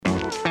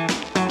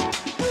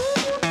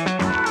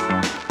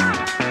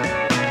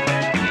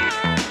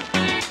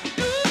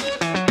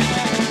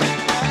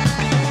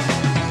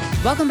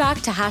Welcome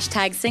back to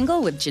Hashtag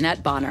Single with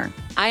Jeanette Bonner.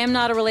 I am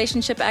not a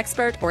relationship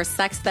expert or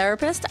sex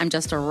therapist. I'm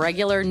just a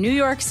regular New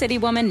York City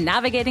woman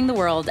navigating the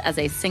world as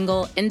a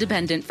single,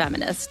 independent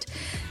feminist.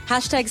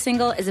 Hashtag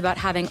Single is about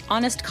having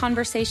honest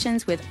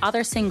conversations with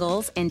other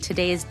singles in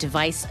today's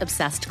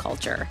device-obsessed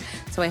culture.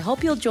 So I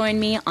hope you'll join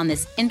me on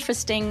this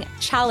interesting,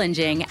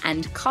 challenging,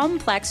 and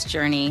complex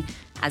journey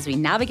as we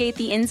navigate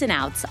the ins and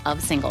outs of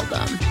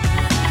singledom.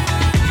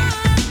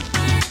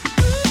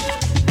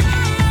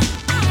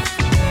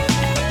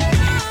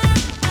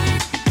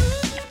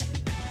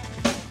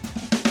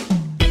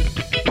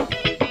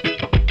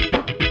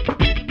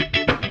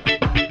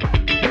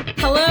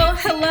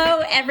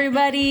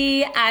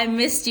 Everybody, I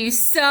missed you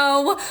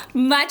so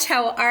much.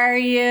 How are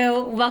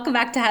you? Welcome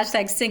back to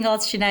Hashtag Single.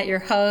 It's Jeanette, your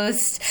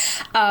host.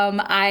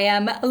 I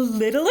am a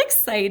little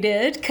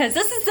excited because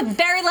this is the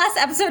very last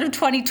episode of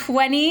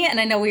 2020, and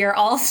I know we are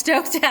all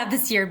stoked to have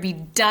this year be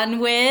done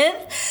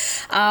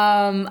with.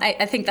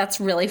 I think that's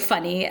really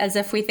funny, as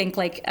if we think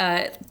like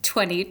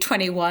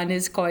 2021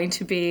 is going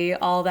to be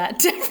all that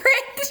different.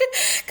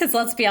 Because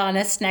let's be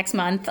honest, next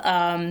month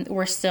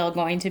we're still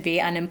going to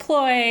be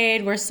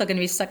unemployed. We're still going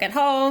to be stuck at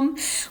home.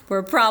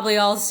 We're probably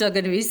all still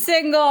going to be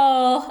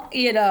single,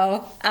 you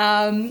know.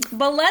 But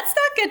let's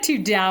not get too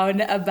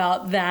down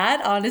about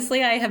that.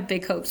 Honestly, I have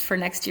big hopes for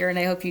next year, and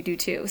I hope you do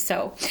too.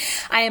 So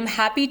I am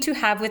happy to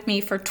have with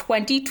me for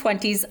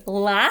 2020's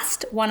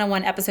last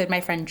one-on-one episode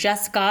my friend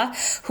Jessica,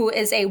 who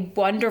is a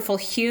wonderful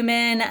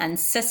human and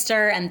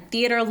sister and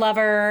theater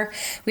lover.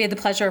 We had the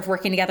pleasure of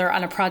working together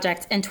on a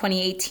project in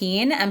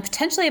 2018 and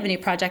potentially have a new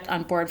project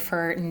on board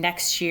for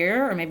next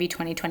year or maybe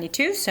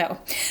 2022. So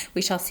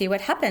we shall see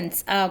what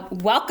happens.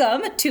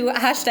 Welcome to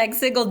Hashtag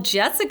Single,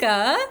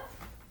 Jessica.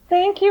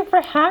 Thank you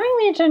for having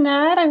me,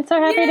 Jeanette. I'm so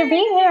happy to be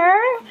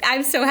here.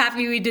 I'm so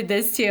happy we did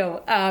this too.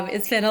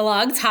 It's been a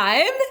long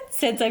time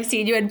since I've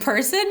seen you in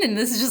person, and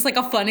this is just like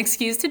a fun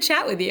excuse to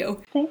chat with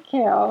you. Thank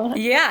you.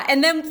 Yeah,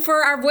 and then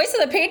for our Voice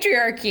of the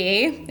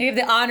Patriarchy, we have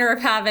the honor of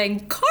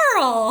having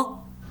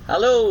Carl.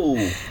 Hello.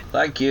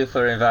 Thank you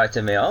for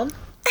inviting me on.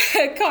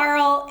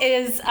 Carl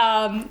is,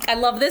 I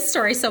love this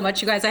story so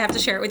much, you guys. I have to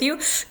share it with you.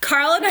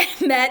 Carl and I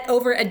met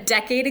over a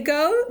decade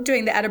ago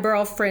doing the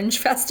Edinburgh Fringe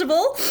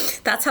Festival.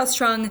 That's how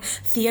strong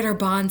theater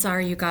bonds are,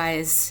 you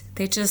guys.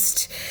 They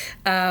just,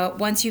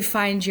 once you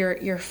find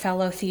your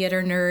fellow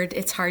theater nerd,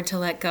 it's hard to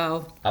let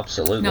go.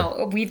 Absolutely.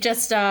 No, we've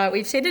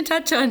stayed in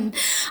touch on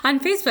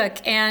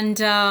Facebook,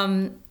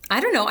 and I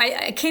don't know.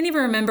 I can't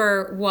even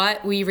remember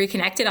what we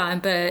reconnected on,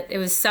 but it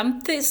was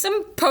some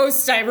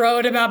post I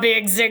wrote about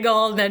being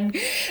single. And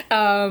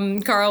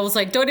then Carl was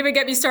like, "Don't even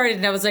get me started."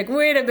 And I was like,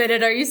 "Wait a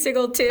minute, are you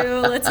single too?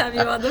 Let's have you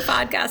on the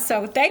podcast."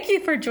 So thank you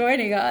for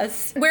joining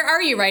us. Where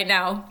are you right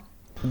now?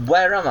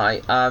 Where am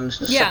I?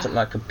 Set up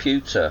my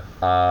computer.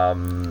 A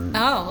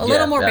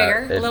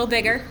little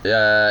bigger.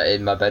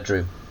 In my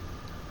bedroom.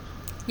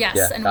 Yes,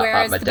 yeah, and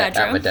where is the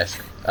bedroom? At my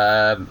desk.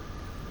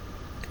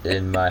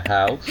 In my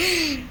house.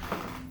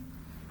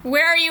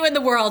 Where are you in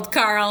the world,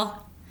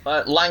 Carl?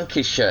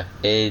 Lancashire,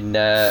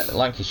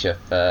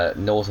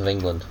 north of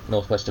England,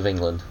 northwest of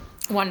England.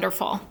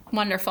 Wonderful.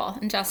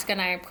 And Jessica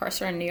and I, of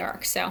course, are in New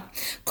York. So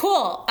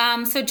cool.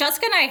 So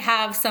Jessica and I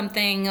have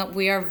something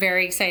we are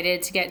very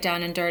excited to get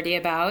down and dirty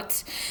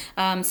about.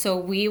 So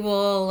we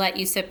will let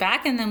you sit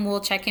back, and then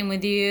we'll check in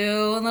with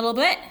you in a little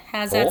bit.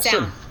 How's that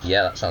sound?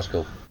 Yeah, that sounds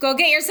cool. Go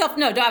get yourself,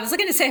 I was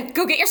looking to say,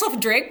 go get yourself a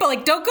drink, but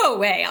like, don't go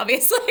away,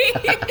 obviously.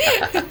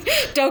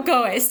 Don't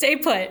go away. Stay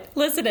put.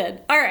 Listen in.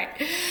 All right.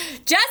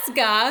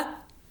 Jessica,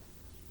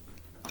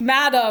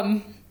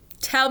 madam,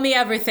 tell me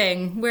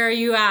everything. Where are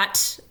you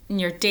at in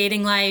your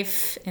dating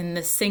life, in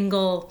the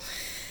single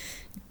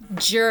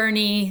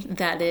journey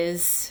that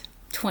is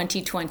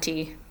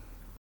 2020?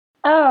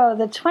 Oh,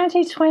 the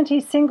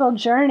 2020 single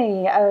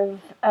journey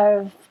of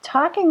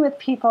talking with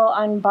people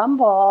on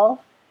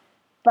Bumble,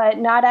 but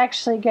not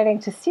actually getting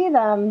to see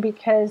them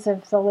because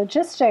of the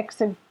logistics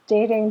of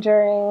dating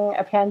during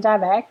a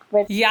pandemic,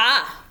 which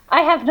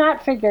I have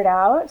not figured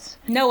out.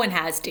 No one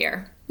has,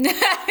 dear.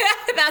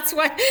 That's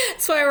why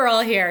we're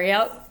all here.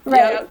 Yep.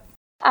 Right. Yep.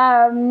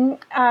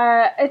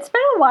 It's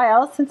been a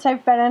while since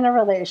I've been in a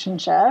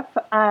relationship.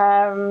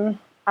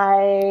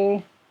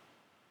 I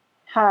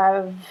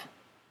have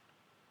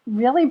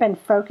really been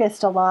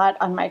focused a lot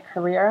on my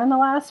career in the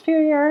last few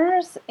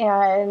years,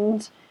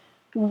 and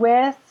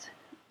with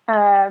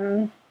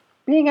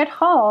being at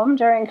home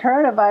during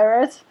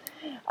coronavirus,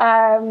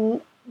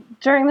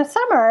 during the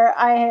summer,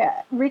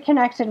 I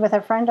reconnected with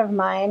a friend of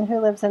mine who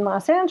lives in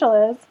Los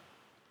Angeles,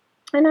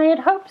 and I had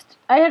hoped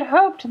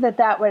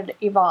that would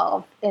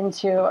evolve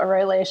into a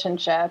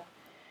relationship,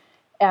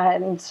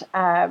 and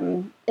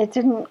it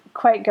didn't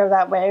quite go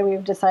that way.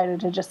 We've decided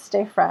to just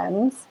stay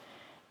friends,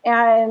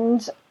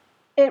 and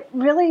it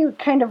really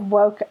kind of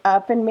woke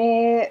up in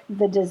me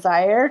the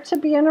desire to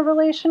be in a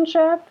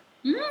relationship.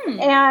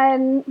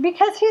 And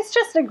because he's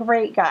just a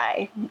great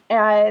guy,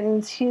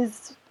 and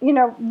he's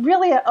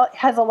really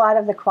has a lot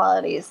of the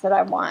qualities that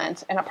I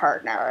want in a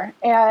partner.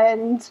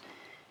 And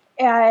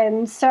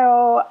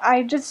so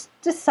I just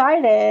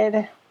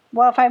decided,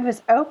 well, if I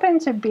was open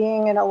to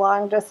being in a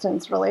long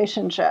distance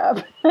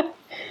relationship,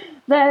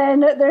 then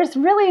there's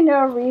really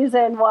no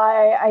reason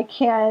why I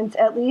can't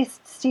at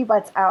least see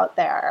what's out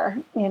there,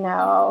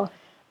 with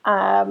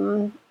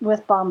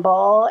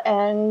Bumble.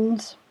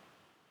 And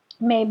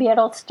maybe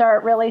it'll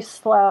start really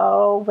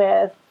slow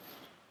with,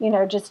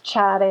 just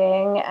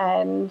chatting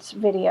and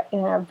video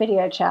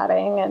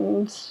chatting,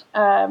 and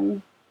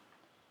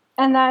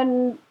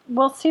then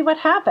we'll see what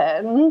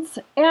happens.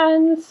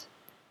 And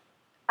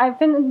I've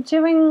been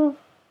doing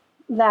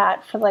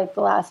that for like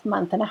the last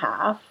month and a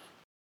half.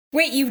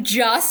 Wait, you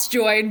just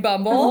joined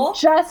Bumble?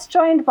 Just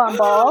joined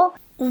Bumble.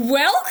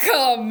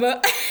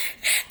 Welcome!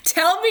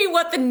 Tell me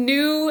what the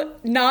new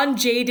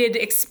non-jaded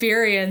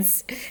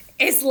experience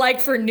is like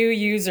for new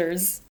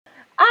users.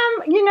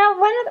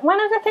 One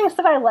of the things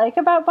that I like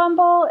about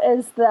Bumble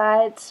is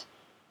that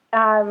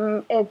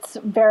it's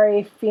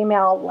very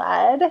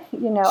female-led.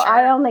 Sure.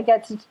 I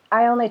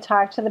only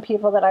talk to the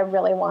people that I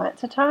really want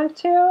to talk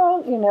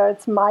to.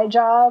 It's my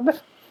job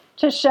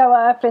to show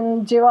up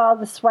and do all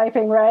the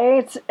swiping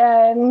right,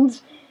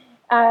 and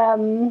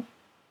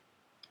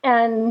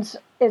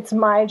it's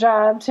my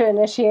job to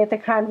initiate the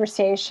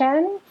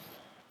conversation.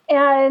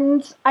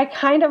 And I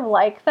kind of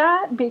like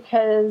that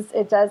because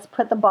it does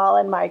put the ball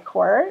in my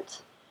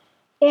court.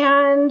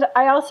 And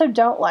I also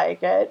don't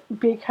like it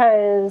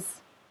because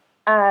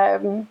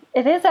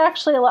it is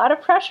actually a lot of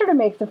pressure to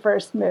make the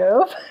first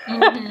move.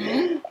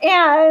 Mm-hmm.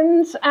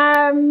 And,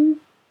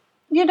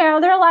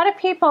 there are a lot of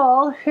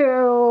people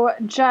who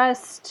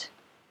just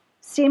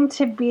seem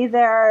to be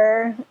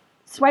there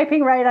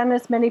swiping right on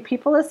as many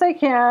people as they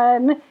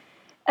can.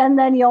 And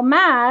then you'll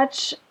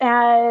match,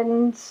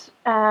 and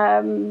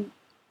they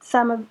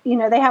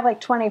have like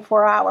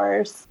 24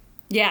 hours.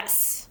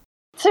 Yes.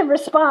 To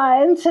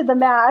respond to the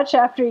match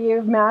after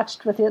you've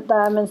matched with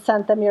them and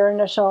sent them your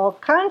initial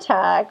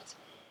contact.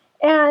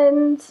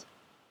 And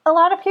a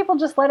lot of people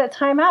just let it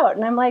time out.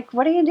 And I'm like,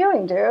 what are you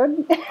doing,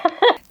 dude?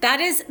 That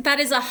is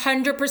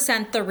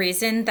 100% the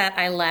reason that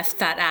I left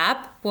that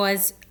app.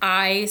 Was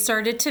I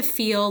started to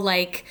feel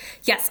like,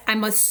 yes,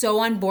 I'm so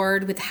on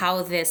board with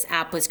how this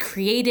app was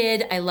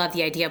created. I love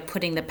the idea of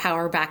putting the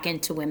power back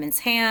into women's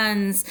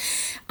hands.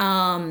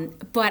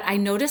 But I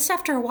noticed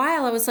after a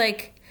while, I was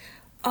like,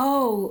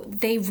 oh,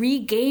 they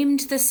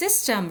regamed the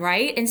system,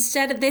 right?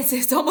 Instead of this,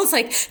 it's almost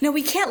like, no,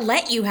 we can't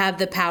let you have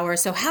the power.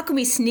 So how can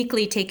we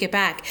sneakily take it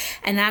back?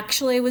 And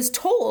actually I was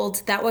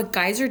told that what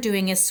guys are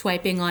doing is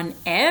swiping on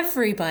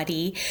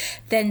everybody,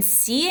 then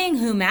seeing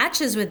who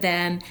matches with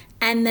them,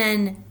 and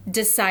then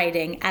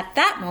deciding at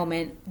that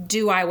moment,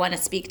 do I want to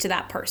speak to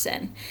that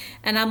person?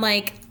 And I'm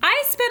like,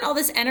 I spent all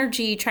this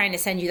energy trying to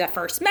send you that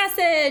first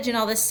message and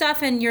all this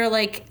stuff. And you're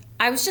like,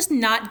 I was just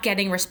not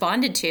getting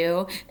responded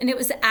to, and it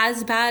was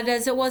as bad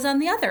as it was on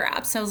the other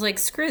apps. So I was like,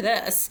 screw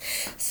this.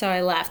 So I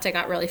left. I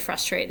got really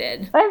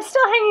frustrated. I'm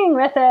still hanging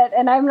with it,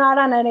 and I'm not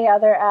on any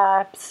other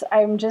apps.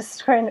 I'm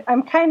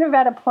kind of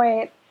at a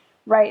point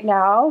right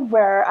now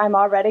where I'm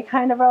already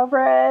kind of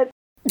over it.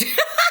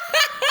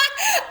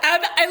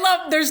 I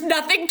love, there's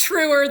nothing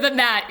truer than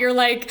that. You're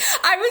like,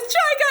 I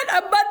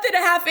got a month and a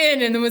half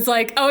in and it was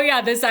like, oh yeah,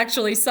 this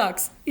actually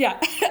sucks. Yeah.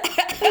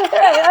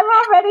 Right, I'm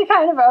already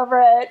kind of over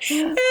it.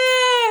 And then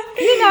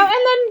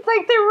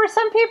like there were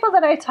some people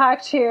that I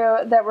talked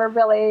to that were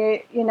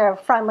really,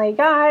 friendly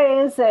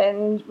guys,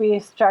 and we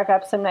struck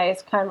up some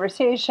nice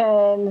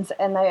conversations,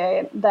 and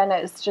then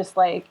it's just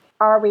like,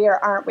 are we or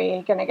aren't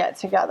we going to get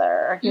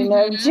together?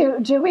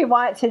 Do we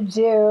want to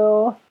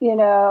do,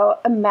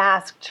 a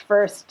masked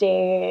first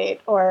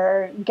date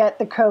or get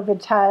the COVID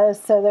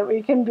test so that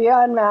we can be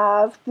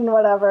unmasked and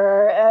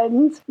whatever?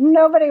 And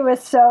nobody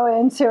was so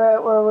into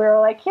it where we were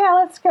like, yeah,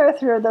 let's go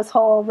through this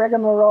whole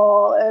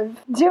rigmarole of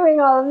doing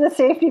all of the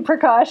safety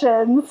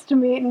precautions to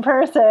meet in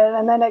person.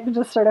 And then it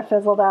just sort of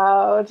fizzled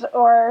out.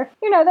 Or,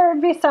 there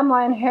would be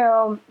someone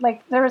who,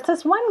 like, there was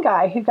this one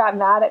guy who got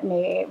mad at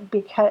me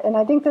because, and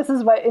I think this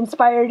is what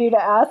inspired you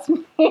to ask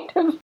me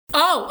to...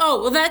 well,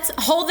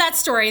 hold that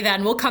story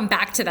then. We'll come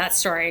back to that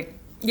story.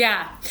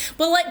 Yeah.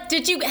 Well,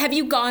 have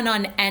you gone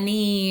on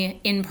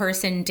any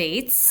in-person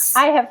dates?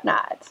 I have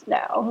not,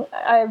 no.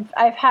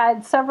 I've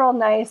had several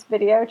nice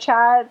video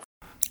chats.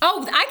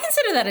 Oh, I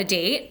consider that a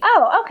date.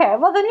 Oh, okay.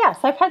 Well, then yes,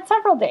 I've had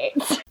several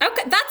dates.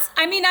 Okay,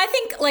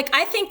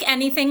 I think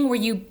anything where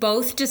you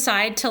both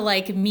decide to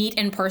meet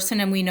in person,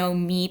 and we know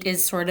meet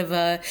is sort of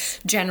a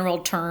general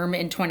term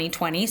in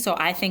 2020. So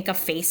I think a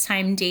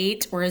FaceTime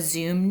date or a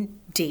Zoom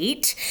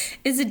date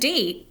is a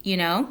date,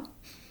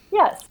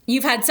 Yes.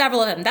 You've had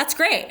several of them. That's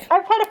great.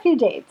 I've had a few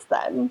dates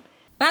then.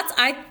 That's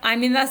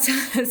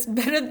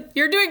better.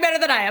 You're doing better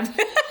than I am.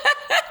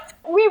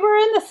 We were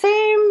in the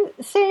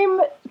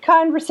same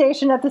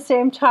conversation at the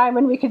same time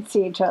when we could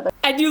see each other.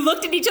 And you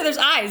looked at each other's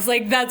eyes.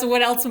 Like, that's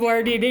what else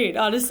more do you need,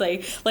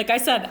 honestly? Like I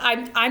said,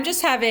 I'm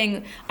just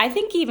having, I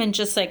think even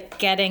just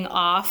getting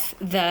out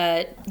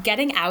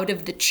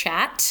of the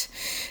chat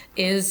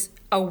is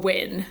a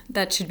win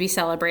that should be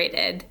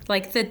celebrated.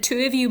 Like the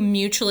two of you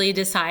mutually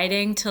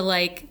deciding to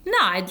like, no,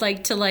 I'd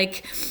like to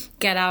like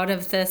get out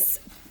of the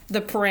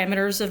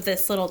parameters of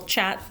this little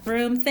chat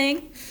room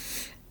thing.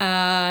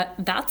 I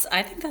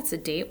think that's a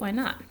date. Why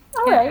not?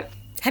 All right.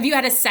 Have you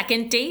had a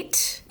second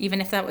date, even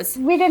if that was...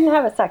 We didn't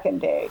have a second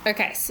date.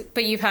 Okay,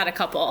 but you've had a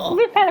couple.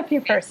 We've had a few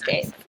first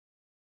dates.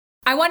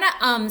 I want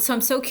to, so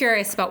I'm so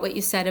curious about what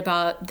you said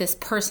about this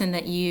person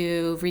that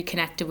you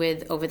reconnected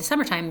with over the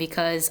summertime,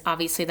 because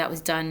obviously that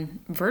was done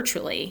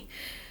virtually.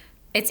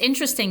 It's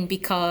interesting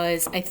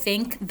because I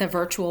think the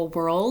virtual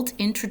world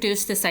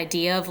introduced this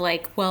idea of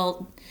like,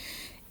 well,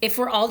 if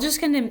we're all just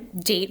going to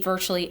date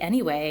virtually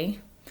anyway,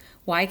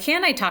 why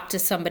can't I talk to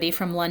somebody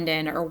from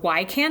London, or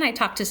why can't I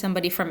talk to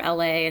somebody from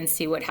LA and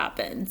see what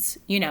happens?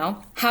 You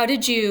know, how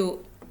did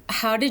you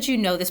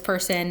know this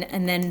person,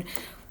 and then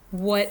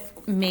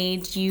what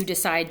made you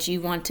decide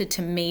you wanted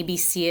to maybe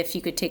see if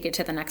you could take it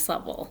to the next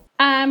level?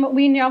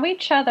 We know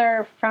each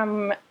other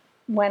from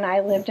when I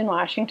lived in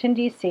Washington,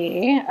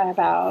 D.C.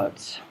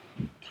 about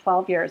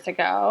 12 years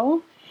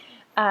ago.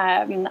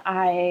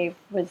 I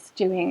was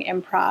doing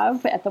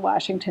improv at the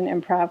Washington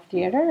Improv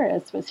Theater,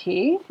 as was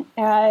he.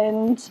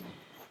 And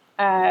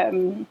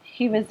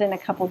he was in a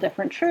couple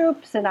different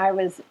troupes, and I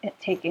was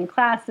taking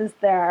classes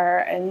there.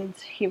 And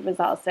he was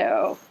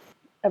also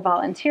a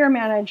volunteer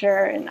manager,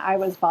 and I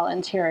was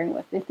volunteering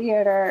with the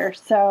theater.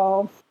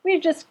 So we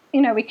just,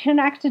 we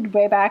connected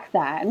way back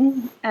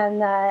then.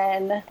 And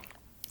then...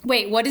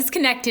 Wait, what does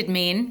connected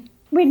mean?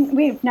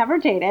 We've never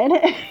dated,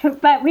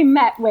 but we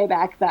met way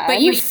back then.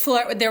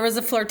 But there was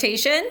a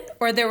flirtation,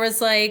 or there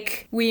was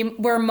like, we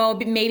were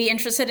maybe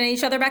interested in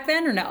each other back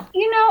then, or no?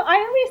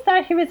 I always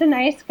thought he was a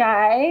nice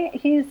guy.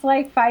 He's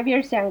like 5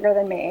 years younger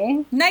than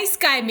me. Nice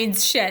guy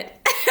means shit.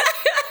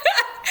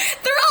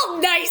 They're all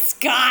nice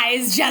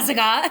guys,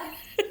 Jessica.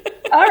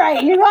 All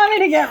right, you want me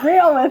to get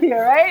real with you,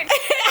 right?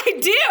 I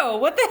do.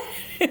 What the?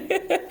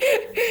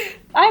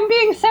 I'm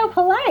being so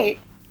polite.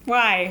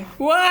 Why?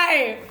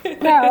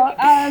 No,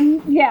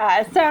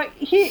 yeah, so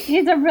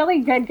he's a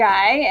really good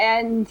guy,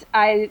 and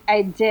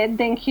I did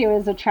think he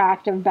was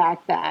attractive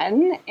back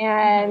then,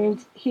 and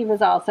he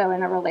was also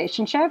in a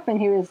relationship, and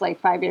he was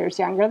like 5 years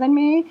younger than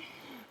me,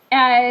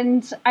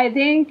 and I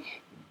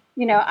think,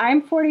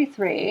 I'm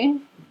 43,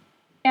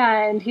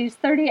 and he's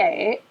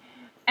 38,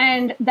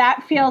 and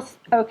that feels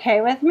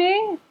okay with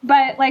me,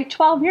 but like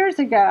 12 years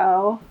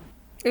ago...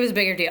 It was a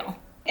bigger deal.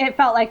 It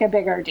felt like a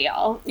bigger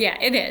deal. Yeah,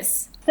 it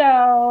is.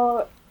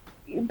 So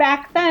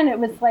back then it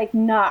was like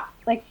not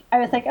like, I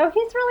was like, oh,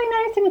 he's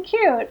really nice and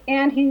cute,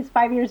 and he's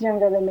 5 years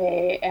younger than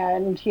me,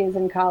 and he's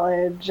in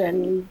college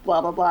and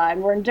blah, blah, blah,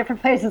 and we're in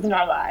different places in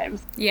our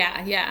lives.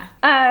 Yeah.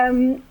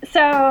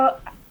 So,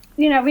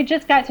 we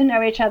just got to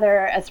know each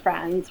other as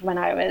friends when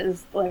I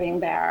was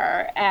living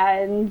there,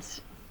 and,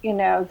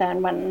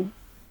 then when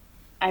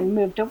I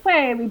moved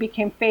away, we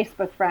became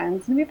Facebook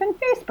friends, and we've been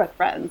Facebook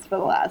friends for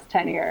the last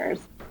 10 years.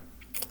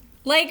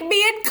 Like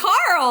me and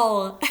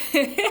Carl.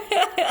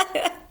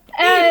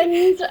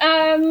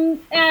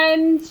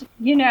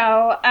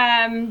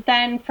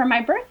 Then for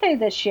my birthday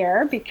this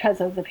year,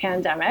 because of the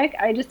pandemic,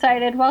 I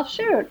decided, well,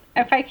 shoot,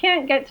 if I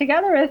can't get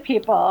together with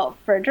people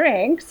for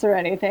drinks or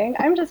anything,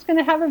 I'm just going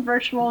to have a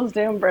virtual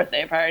Zoom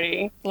birthday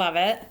party. Love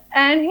it.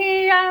 And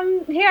he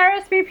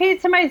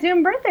RSVP'd to my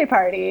Zoom birthday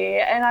party,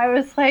 and I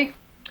was like,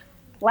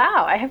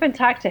 wow, I haven't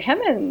talked to him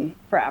in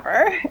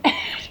forever.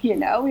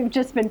 We've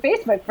just been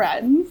Facebook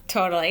friends.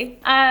 Totally.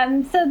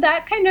 So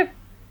that kind of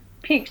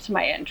piqued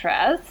my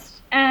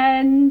interest.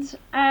 And,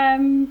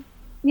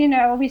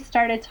 we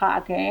started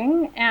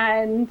talking.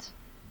 And,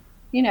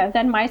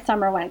 then my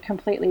summer went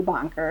completely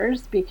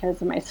bonkers because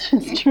of my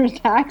sister's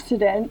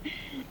accident.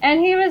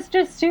 And he was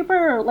just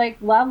super,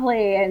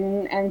 lovely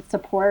and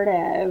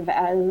supportive.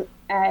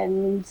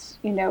 And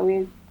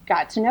we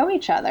got to know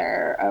each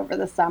other over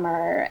the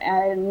summer.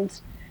 And...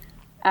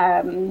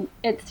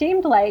 it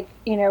seemed like,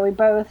 we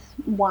both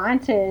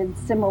wanted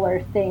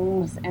similar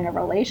things in a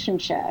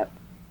relationship.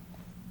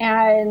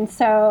 And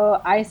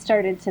so I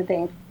started to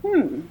think,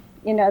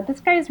 this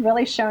guy's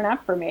really shown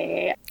up for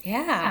me.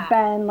 Yeah.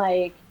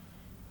 Been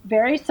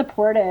very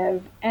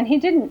supportive, and he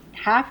didn't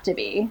have to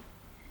be.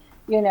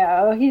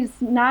 He's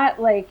not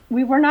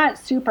we were not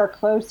super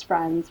close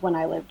friends when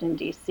I lived in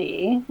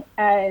DC,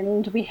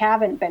 and we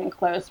haven't been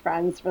close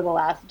friends for the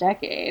last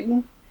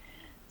decade.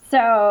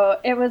 So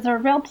it was a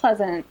real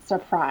pleasant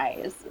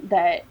surprise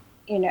that,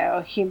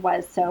 he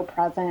was so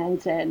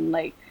present, and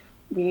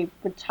we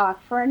would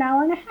talk for an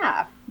hour and a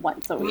half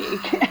once a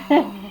week.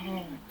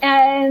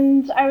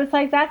 And I was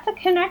like, that's a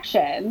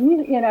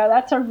connection,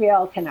 that's a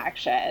real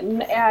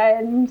connection.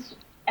 And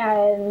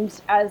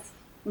as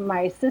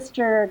my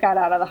sister got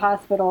out of the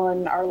hospital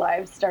and our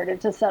lives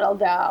started to settle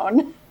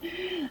down,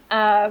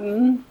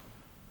 I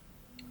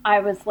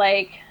was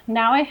like,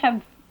 now I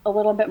have a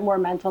little bit more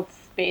mental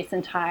space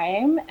and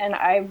time, and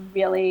I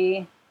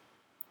really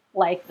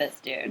like this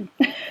dude.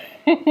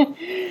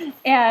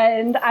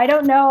 And I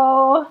don't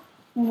know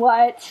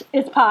what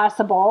is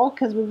possible,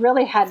 because we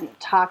really hadn't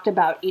talked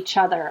about each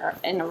other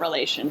in a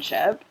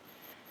relationship.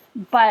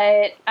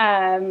 But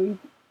I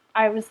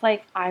was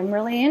like, I'm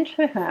really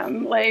into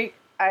him. Like,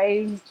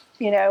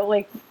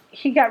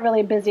 he got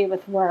really busy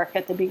with work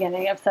at the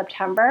beginning of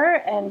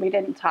September, and we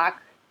didn't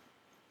talk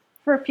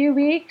for a few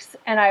weeks.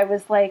 And I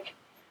was like,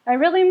 I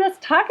really miss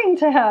talking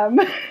to him,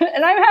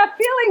 and I have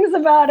feelings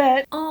about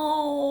it.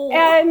 Oh.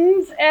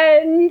 And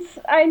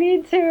I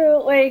need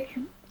to,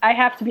 I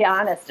have to be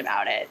honest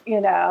about it,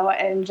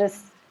 and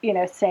just,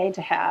 say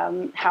to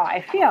him how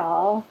I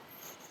feel.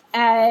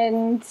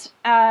 And,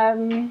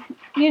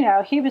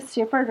 he was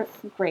super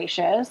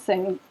gracious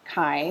and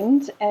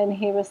kind. And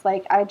he was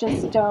like, I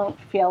just don't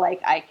feel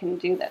like I can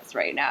do this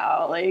right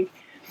now.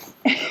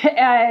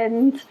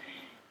 And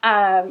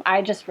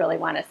I just really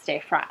want to stay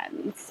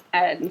friends.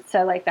 And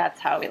so, that's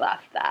how we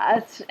left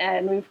that.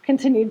 And we've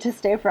continued to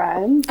stay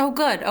friends. Oh,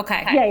 good.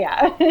 Okay.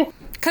 Yeah.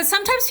 Because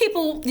sometimes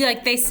people,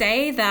 they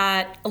say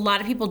that a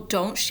lot of people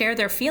don't share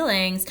their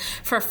feelings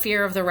for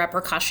fear of the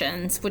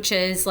repercussions, which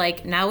is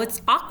now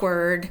it's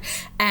awkward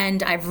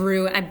and I've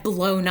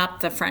blown up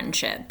the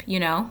friendship,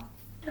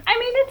 I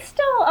mean, it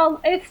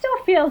still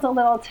feels a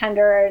little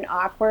tender and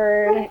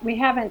awkward. We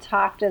haven't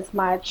talked as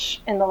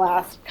much in the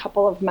last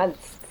couple of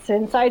months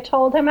since I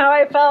told him how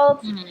I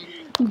felt.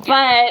 Mm-hmm.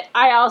 But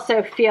I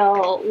also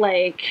feel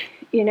like,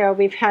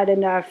 we've had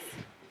enough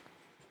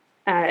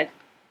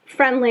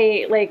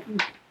friendly,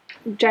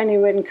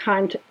 genuine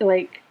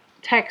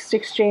text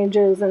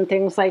exchanges and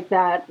things like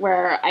that,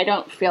 where I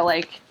don't feel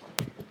like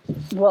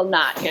we'll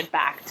not get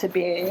back to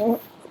being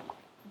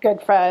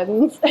good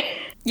friends.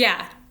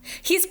 Yeah.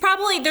 There's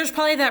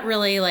probably that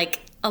really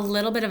a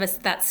little bit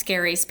of that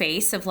scary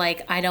space of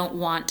I don't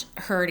want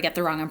her to get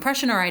the wrong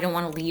impression, or I don't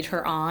want to lead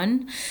her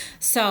on.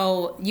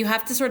 So you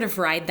have to sort of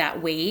ride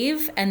that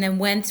wave. And then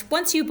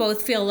once you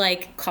both feel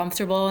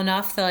comfortable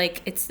enough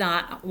that it's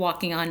not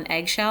walking on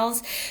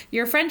eggshells,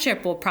 your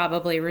friendship will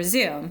probably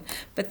resume.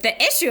 But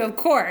the issue, of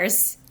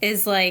course,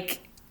 is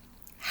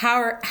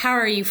how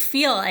are you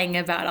feeling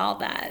about all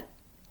that?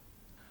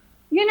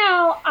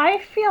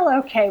 I feel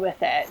okay with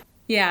it.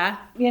 Yeah.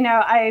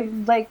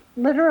 I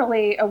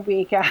literally a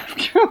week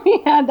after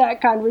we had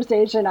that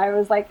conversation, I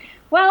was like,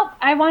 well,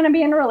 I want to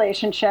be in a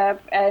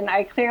relationship. And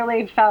I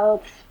clearly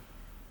felt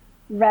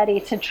ready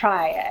to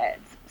try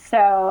it.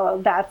 So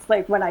that's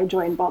when I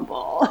joined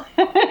Bumble.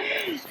 So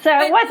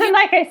it wasn't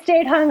like I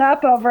stayed hung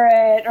up over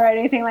it or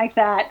anything like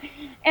that.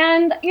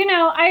 And,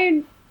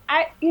 I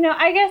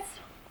guess,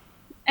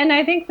 and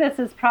I think this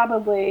is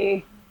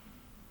probably,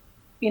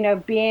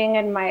 being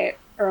in my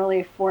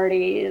early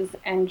 40s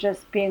and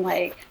just being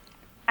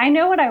I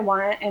know what I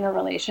want in a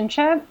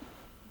relationship,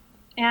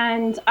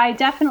 and I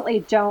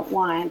definitely don't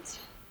want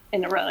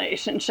in a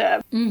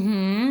relationship.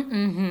 Mm-hmm,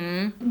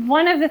 mm-hmm.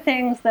 One of the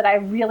things that I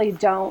really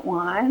don't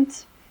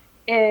want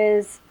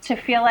is to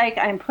feel like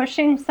I'm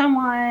pushing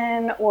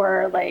someone,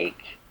 or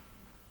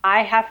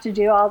I have to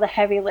do all the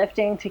heavy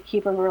lifting to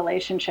keep a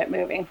relationship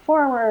moving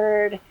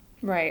forward.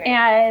 Right.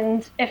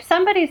 And if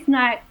somebody's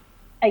not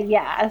a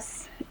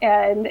yes,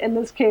 and in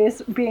this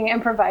case, being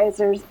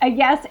improvisers, a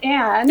yes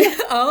and.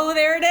 Oh,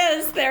 there it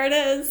is. There it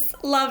is.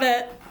 Love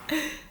it.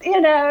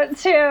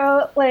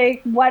 To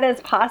what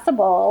is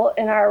possible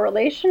in our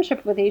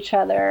relationship with each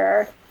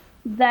other,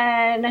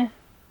 then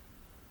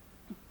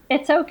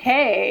it's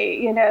okay,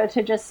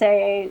 to just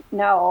say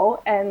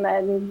no and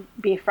then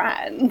be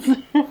friends.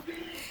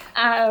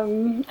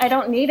 I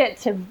don't need it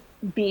to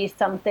be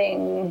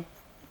something,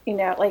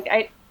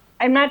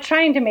 I'm not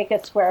trying to make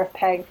a square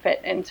peg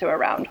fit into a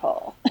round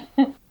hole.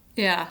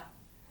 Yeah.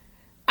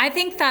 I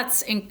think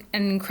that's an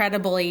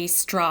incredibly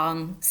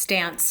strong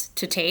stance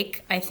to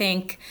take. I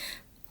think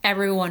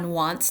everyone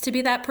wants to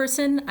be that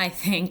person. I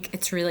think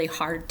it's really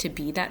hard to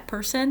be that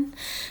person.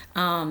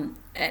 And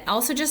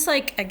also just I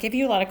give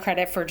you a lot of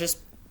credit for just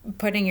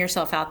putting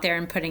yourself out there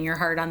and putting your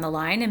heart on the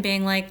line and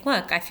being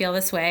look, I feel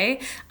this way.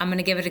 I'm going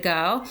to give it a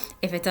go.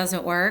 If it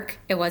doesn't work,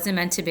 it wasn't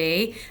meant to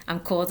be. I'm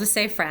cool to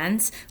stay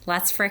friends.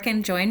 Let's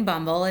frickin' join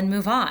Bumble and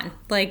move on.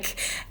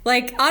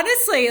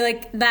 Honestly,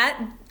 that,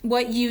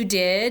 what you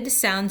did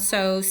sounds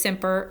so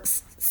super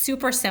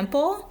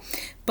simple,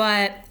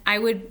 but I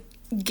would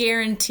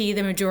guarantee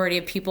the majority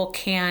of people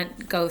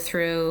can't go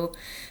through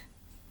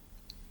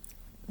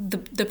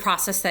the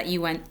process that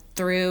you went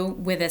through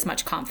with as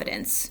much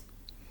confidence.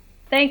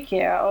 Thank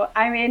you.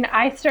 I mean,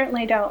 I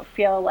certainly don't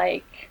feel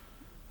I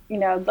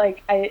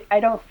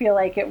don't feel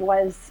like it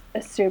was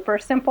a super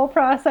simple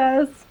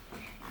process.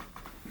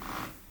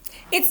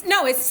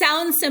 It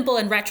sounds simple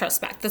in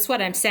retrospect. That's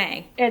what I'm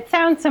saying. It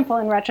sounds simple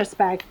in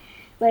retrospect.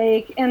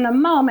 In the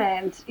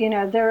moment,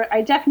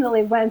 I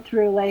definitely went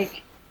through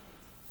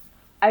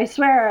I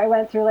swear I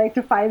went through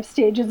the 5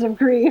 stages of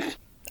grief.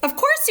 Of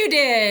course you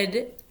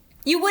did.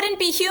 You wouldn't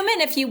be human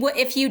if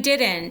you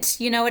didn't.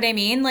 You know what I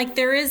mean?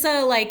 There is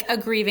a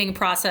grieving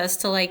process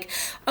to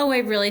oh, I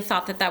really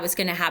thought that was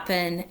going to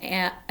happen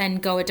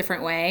and go a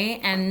different way,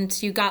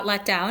 and you got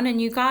let down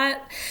and you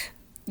got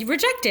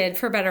rejected,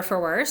 for better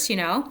for worse,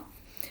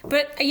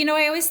 But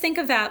I always think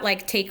of that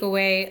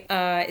takeaway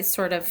is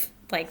sort of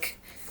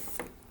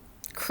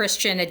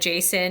Christian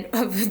adjacent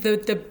of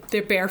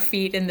the bare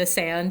feet in the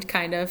sand,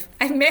 kind of.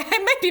 I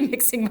might be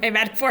mixing my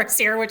metaphors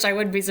here, which I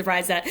wouldn't be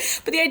surprised at.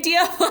 But the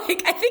idea of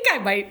like, I think I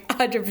might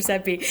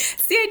 100% be.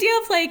 It's the idea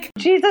of like,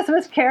 Jesus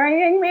was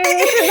carrying me. I don't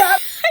think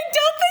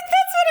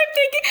that's what I'm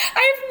thinking.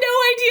 I have no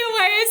idea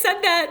why I said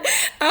that.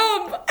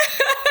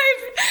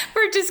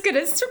 We're just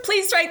gonna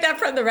please write that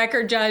from the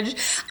record, Judge.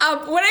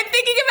 What I'm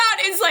thinking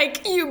about is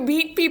like you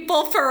meet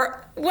people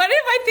for. What am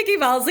I thinking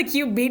about? Is like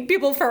you meet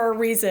people for a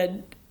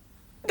reason.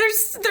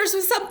 There's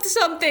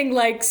something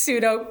like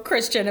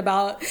pseudo-Christian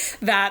about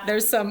that.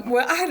 There's some.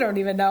 Well, I don't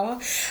even know.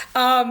 What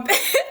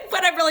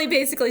I'm really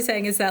basically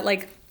saying is that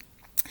like.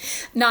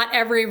 Not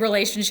every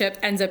relationship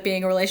ends up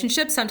being a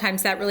relationship.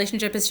 Sometimes that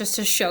relationship is just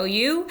to show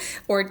you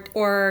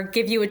or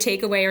give you a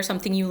takeaway or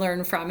something you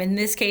learn from. In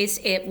this case,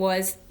 it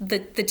was the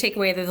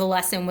takeaway of the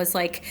lesson was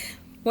like,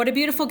 what a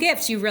beautiful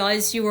gift. You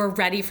realize you were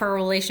ready for a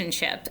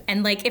relationship.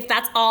 And like, if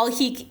that's all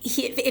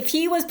if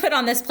he was put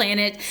on this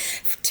planet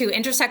to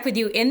intersect with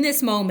you in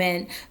this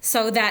moment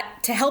so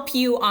that to help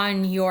you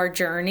on your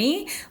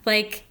journey,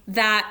 like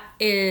that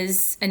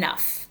is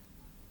enough.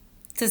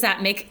 Does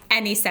that make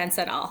any sense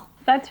at all?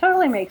 That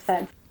totally makes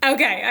sense.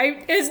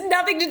 Okay, it has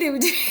nothing to do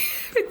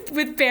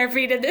with bare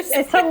feet in this.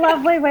 It's a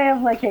lovely way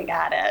of looking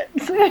at it.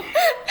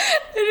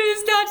 It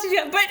is not,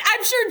 but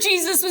I'm sure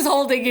Jesus was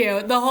holding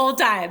you the whole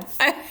time.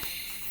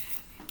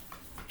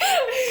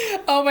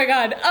 Oh my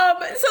God.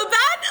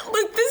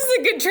 This is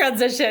a good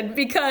transition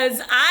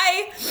because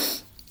I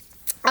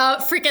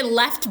freaking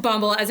left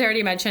Bumble, as I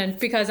already mentioned,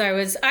 because I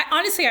have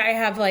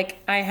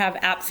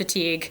app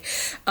fatigue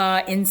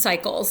in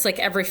cycles, like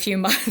every few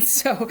months.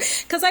 So,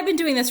 because I've been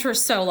doing this for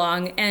so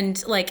long,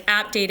 and like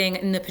app dating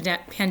in the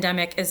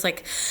pandemic is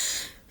like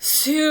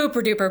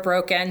super duper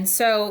broken.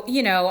 So,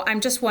 you know,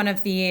 I'm just one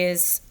of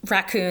these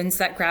raccoons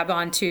that grab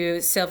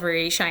onto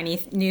silvery,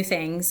 shiny new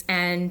things.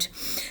 And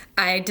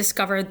I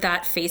discovered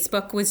that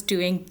Facebook was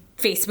doing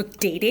Facebook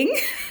dating.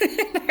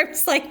 And I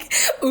was like,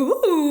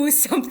 ooh,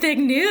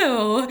 something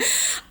new.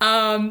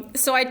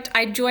 So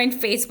I joined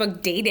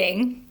Facebook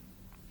dating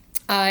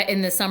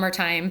in the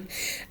summertime,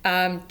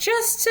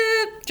 just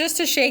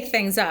to shake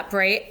things up,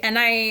 right? And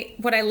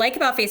what I like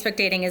about Facebook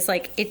dating is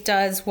like it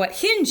does what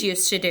Hinge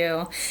used to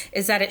do,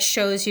 is that it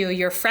shows you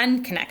your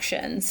friend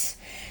connections.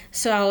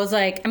 So I was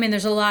like, I mean,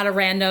 there's a lot of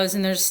randos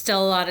and there's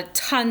still a lot of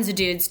tons of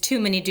dudes, too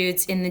many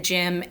dudes in the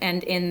gym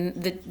and in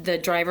the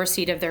driver's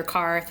seat of their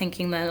car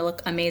thinking that it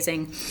look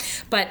amazing.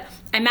 But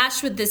I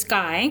matched with this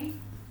guy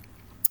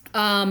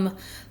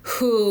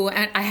who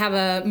I have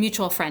a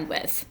mutual friend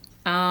with.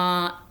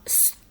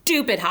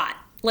 Stupid hot.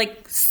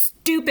 Like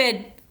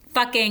stupid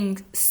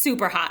fucking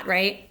super hot,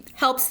 right?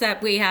 Helps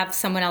that we have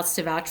someone else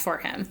to vouch for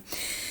him.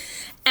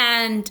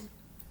 And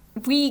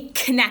we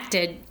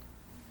connected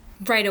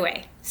right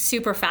away.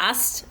 Super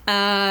fast.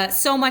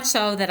 So much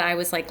so that I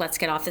was like, let's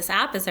get off this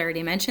app, as I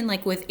already mentioned,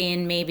 like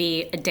within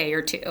maybe a day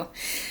or two.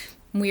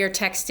 We are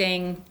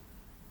texting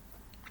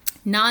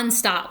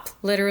nonstop,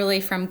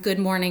 literally from good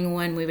morning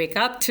when we wake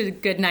up to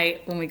good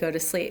night when we go to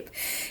sleep.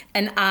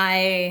 And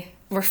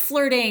we're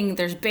flirting,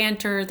 there's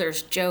banter,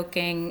 there's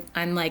joking.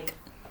 I'm like,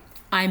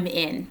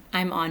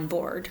 I'm on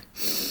board.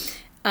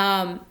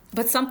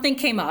 But something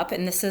came up,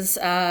 and this is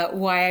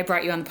why I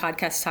brought you on the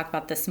podcast to talk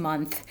about this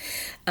month,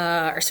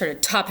 or sort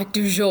of topic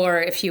du jour,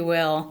 if you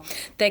will,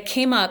 that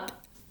came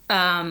up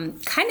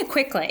kind of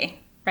quickly,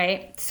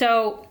 right?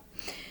 So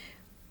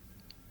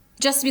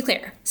just to be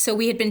clear, so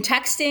we had been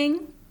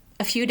texting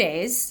a few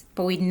days,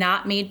 but we'd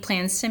not made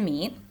plans to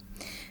meet,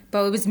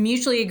 but it was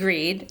mutually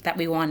agreed that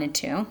we wanted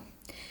to.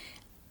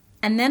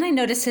 And then I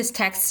noticed his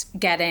texts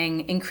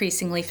getting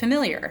increasingly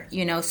familiar,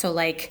 you know, so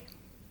like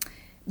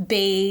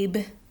babe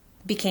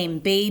became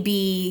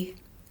baby,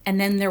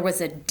 and then there was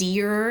a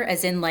dear,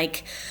 as in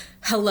like,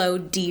 hello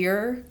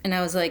dear, and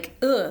I was like,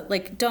 ugh,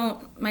 like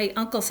don't, my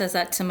uncle says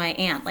that to my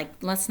aunt, like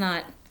let's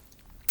not,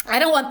 I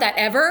don't want that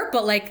ever,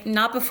 but like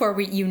not before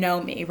you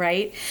know me,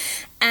 right?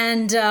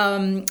 And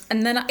then,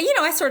 you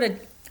know, I sort of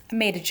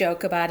made a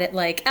joke about it,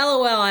 like,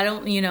 LOL, I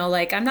don't, you know,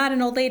 like I'm not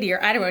an old lady,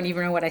 or I don't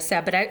even know what I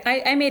said, but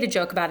I made a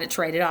joke about it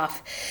to write it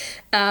off.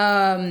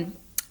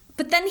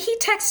 But then he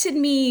texted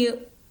me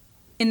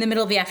in the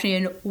middle of the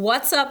afternoon,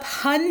 what's up,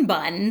 hun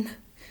bun?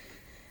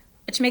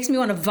 Which makes me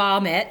want to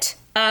vomit.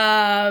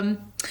 And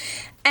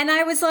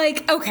I was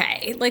like,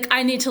 okay, like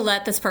I need to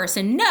let this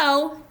person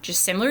know,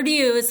 just similar to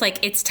you, it's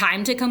like, it's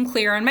time to come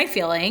clear on my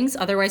feelings.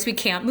 Otherwise we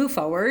can't move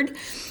forward.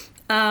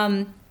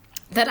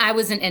 That I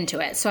wasn't into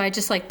it. So I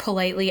just like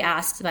politely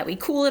asked that we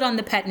cool it on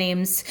the pet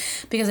names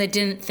because I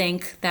didn't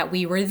think that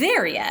we were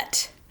there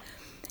yet.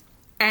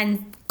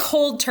 And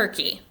cold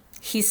turkey,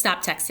 he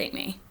stopped texting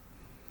me.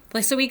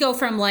 Like, so we go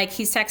from like,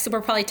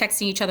 we're probably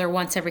texting each other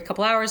once every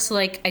couple hours. So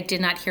like, I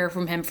did not hear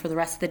from him for the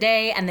rest of the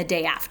day and the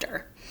day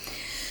after.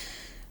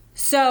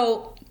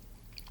 So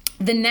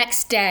the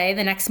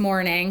next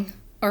morning,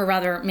 or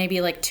rather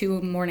maybe like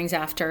 2 mornings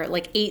after,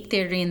 like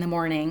 8:30 in the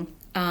morning,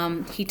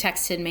 he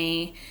texted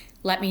me,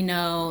 let me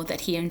know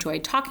that he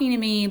enjoyed talking to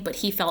me, but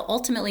he felt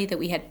ultimately that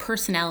we had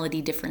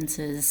personality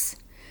differences.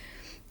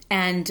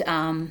 And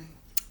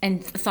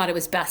and thought it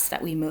was best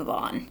that we move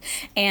on.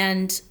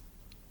 And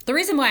the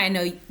reason why I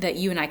know that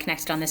you and I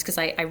connected on this, because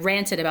I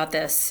ranted about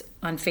this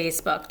on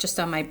Facebook, just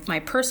on my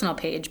personal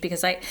page,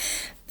 because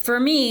for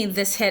me,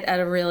 this hit at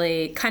a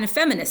really kind of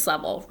feminist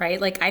level, right?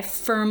 Like, I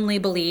firmly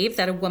believe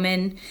that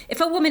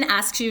if a woman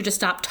asks you to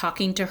stop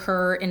talking to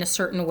her in a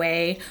certain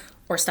way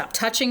or stop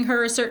touching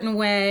her a certain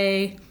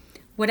way,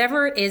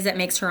 whatever it is that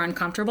makes her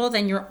uncomfortable,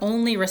 then your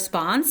only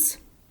response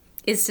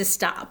is to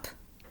stop,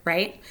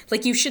 right?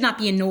 Like, you should not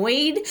be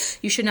annoyed.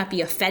 You should not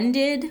be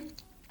offended.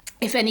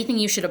 If anything,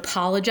 you should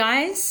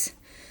apologize.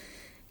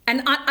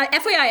 And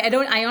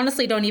FYI, I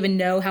honestly don't even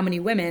know how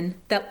many women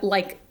that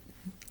like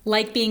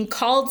being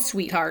called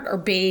sweetheart or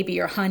baby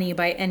or honey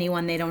by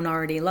anyone they don't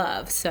already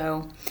love.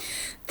 So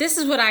this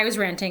is what I was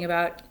ranting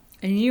about.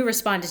 And you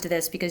responded to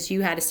this because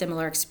you had a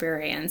similar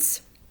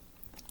experience.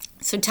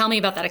 So tell me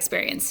about that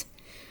experience.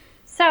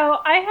 So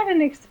I had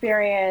an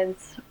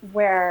experience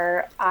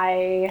where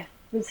I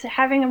was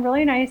having a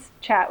really nice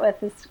chat with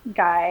this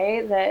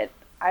guy that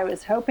I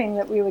was hoping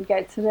that we would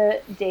get to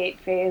the date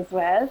phase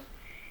with.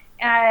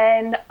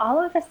 And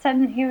all of a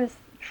sudden he was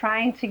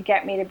trying to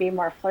get me to be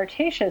more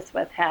flirtatious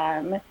with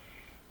him.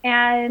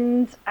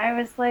 And I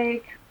was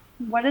like,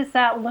 what does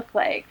that look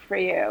like for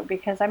you?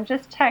 Because I'm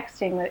just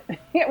texting.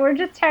 We're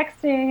just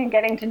texting and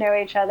getting to know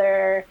each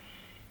other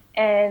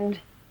and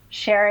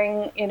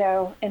sharing,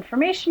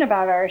 information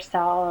about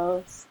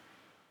ourselves.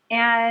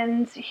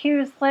 And he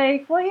was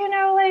like,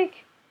 well,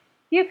 like,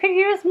 you could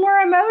use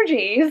more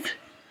emojis.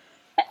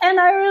 And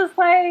I was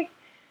like,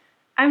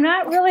 I'm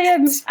not really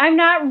an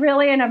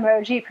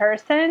emoji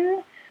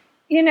person.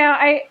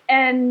 I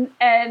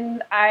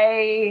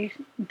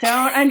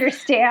don't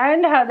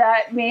understand how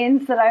that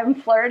means that I'm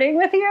flirting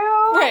with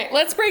you. Right,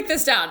 let's break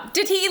this down.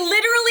 Did he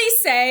literally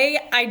say,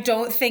 I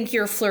don't think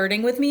you're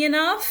flirting with me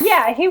enough?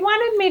 Yeah, he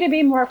wanted me to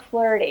be more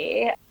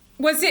flirty.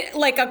 Was it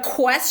like a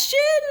question?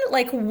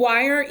 Like,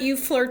 why aren't you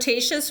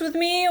flirtatious with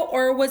me?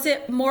 Or was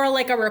it more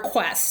like a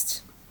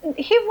request?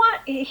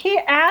 He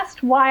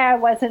asked why I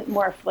wasn't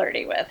more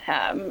flirty with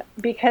him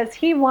because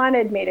he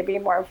wanted me to be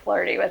more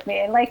flirty with me.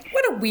 And like,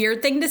 what a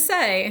weird thing to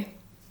say.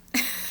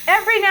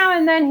 Every now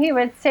and then he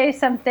would say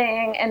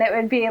something and it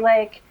would be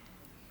like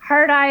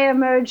heart eye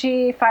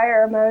emoji,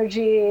 fire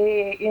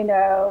emoji,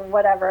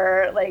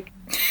 whatever. Like,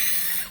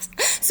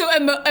 so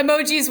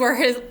emojis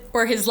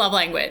were his love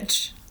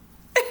language.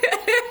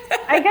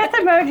 I guess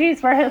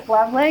emojis were his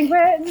love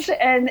language,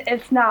 and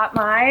it's not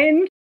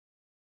mine.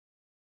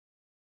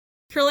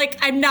 You're like,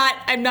 I'm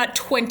not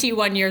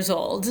 21 years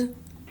old.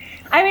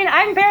 I mean,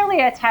 I'm barely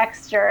a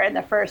texter in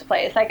the first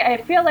place. Like, I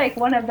feel like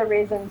one of the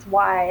reasons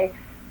why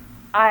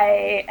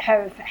I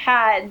have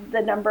had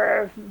the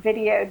number of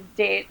video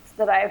dates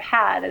that I've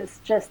had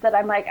is just that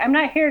I'm like, I'm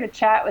not here to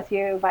chat with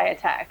you via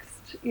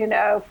text.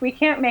 If we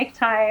can't make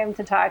time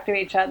to talk to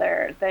each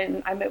other,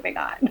 then I'm moving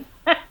on.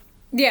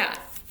 Yeah.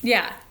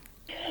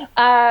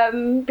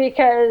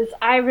 Because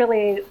I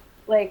really,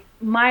 like,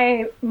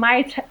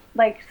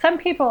 some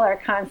people are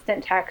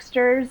constant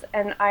texters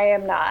and I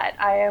am not.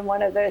 I am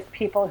one of those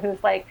people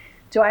who's like,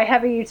 do I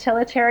have a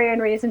utilitarian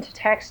reason to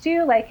text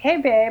you? Like, hey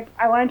babe,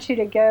 I want you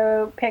to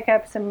go pick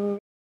up some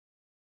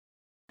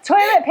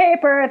toilet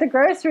paper at the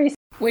grocery store.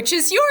 Which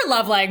is your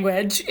love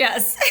language,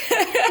 yes.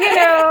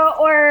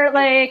 Or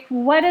like,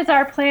 what is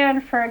our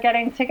plan for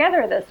getting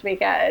together this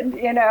weekend?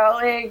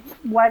 Like,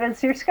 what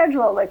is your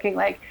schedule looking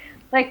like?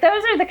 Like,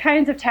 those are the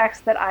kinds of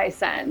texts that I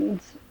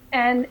send.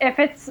 And if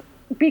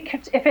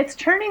it's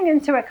turning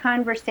into a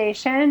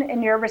conversation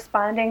and you're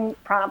responding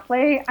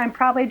promptly, I'm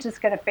probably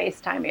just going to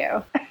FaceTime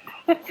you.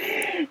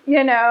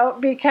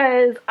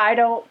 Because I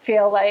don't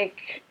feel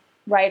like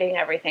writing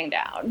everything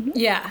down.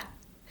 Yeah.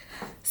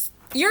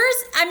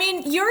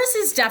 Yours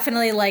is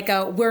definitely like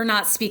we're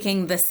not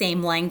speaking the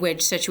same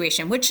language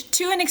situation, which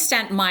to an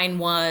extent mine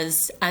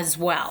was as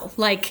well.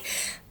 Like,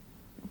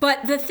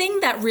 but the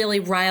thing that really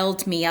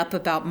riled me up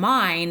about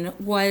mine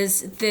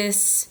was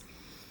this,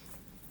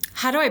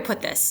 how do I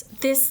put this?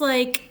 This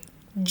like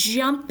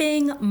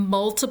jumping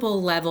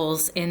multiple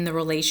levels in the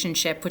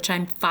relationship, which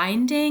I'm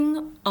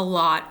finding a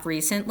lot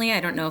recently. I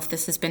don't know if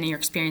this has been in your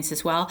experience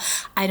as well.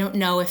 I don't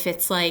know if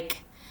it's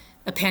like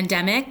a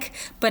pandemic,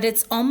 but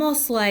it's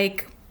almost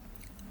like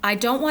I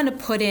don't want to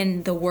put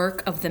in the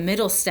work of the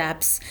middle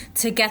steps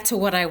to get to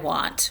what I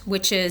want,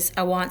 which is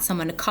I want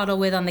someone to cuddle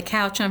with on the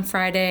couch on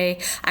Friday.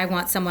 I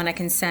want someone I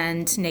can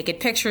send naked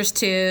pictures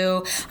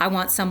to. I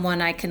want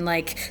someone I can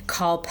like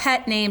call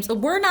pet names.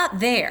 We're not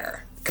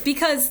there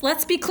because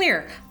let's be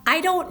clear.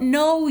 I don't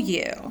know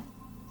you.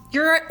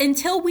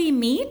 Until we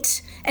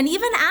meet, and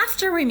even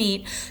after we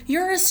meet,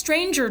 you're a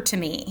stranger to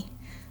me.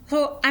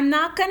 So I'm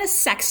not going to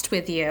sext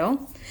with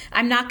you.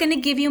 I'm not going to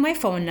give you my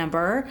phone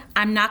number.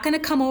 I'm not going to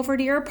come over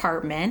to your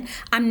apartment.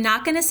 I'm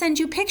not going to send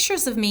you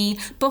pictures of me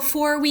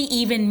before we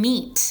even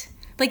meet.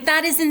 Like,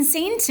 that is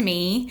insane to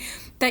me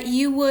that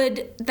you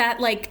would,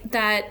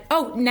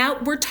 oh, now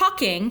we're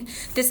talking.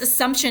 This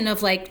assumption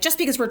of like, just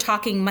because we're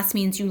talking must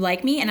means you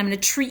like me and I'm going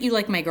to treat you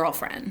like my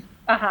girlfriend.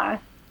 Uh-huh.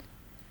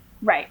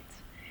 Right.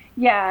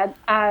 Yeah,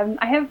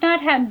 I have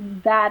not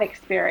had that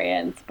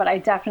experience, but I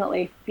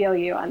definitely feel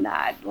you on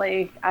that.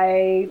 Like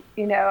I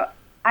know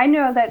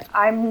that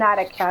I'm not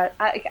a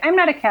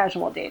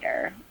casual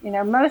dater.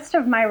 Most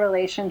of my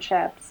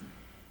relationships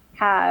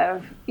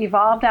have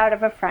evolved out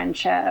of a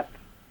friendship.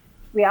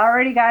 We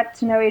already got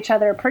to know each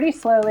other pretty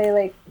slowly,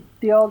 like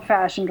the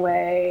old-fashioned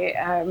way,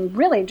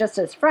 really just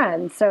as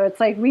friends. So it's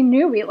like we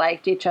knew we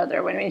liked each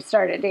other when we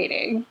started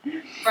dating.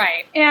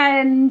 Right.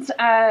 And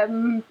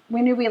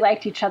we knew we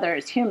liked each other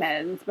as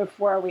humans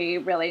before we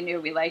really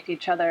knew we liked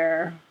each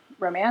other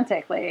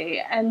romantically.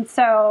 And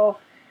so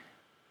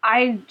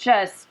I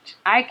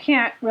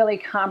can't really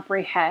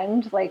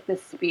comprehend like the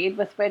speed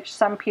with which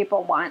some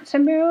people want to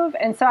move.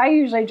 And so I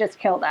usually just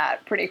kill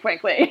that pretty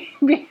quickly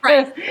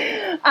because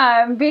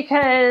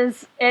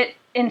it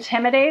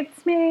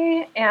intimidates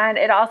me and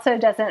it also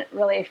doesn't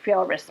really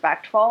feel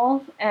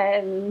respectful.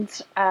 And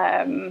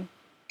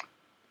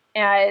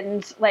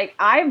like,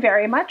 I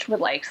very much would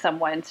like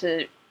someone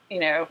to,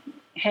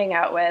 hang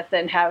out with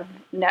and have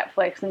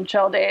Netflix and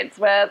chill dates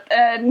with.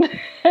 And,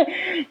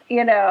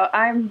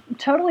 I'm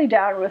totally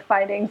down with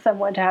finding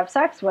someone to have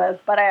sex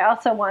with, but I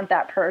also want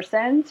that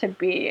person to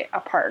be a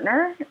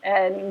partner.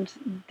 And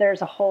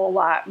there's a whole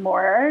lot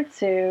more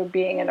to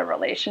being in a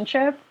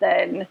relationship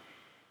than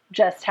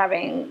just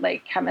having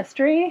like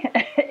chemistry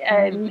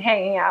and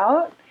hanging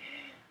out.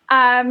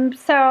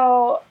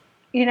 So,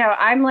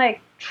 I'm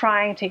like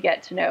trying to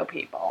get to know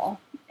people.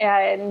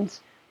 And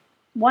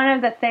one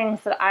of the things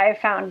that I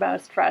found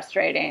most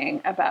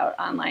frustrating about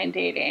online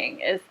dating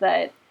is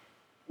that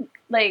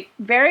like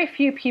very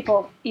few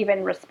people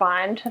even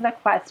respond to the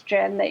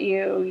question that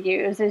you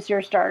use as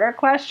your starter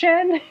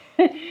question.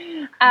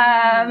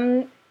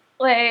 My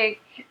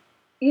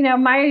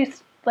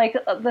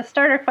the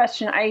starter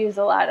question I use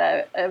a lot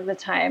of the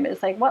time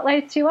is like, what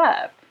lights you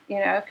up?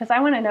 Because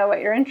I want to know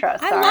what your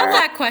interests are. I love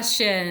that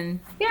question.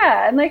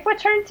 Yeah, and like what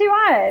turns you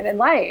on in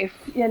life,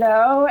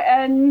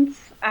 and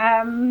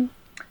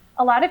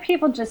a lot of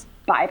people just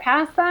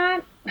bypass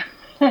that.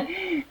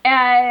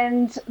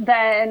 And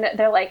then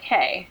they're like,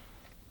 hey.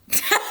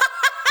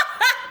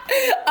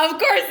 Of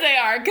course they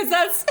are,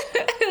 because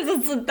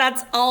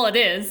that's all it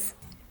is.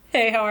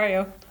 Hey, how are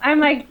you? I'm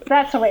like,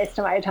 that's a waste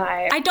of my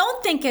time. I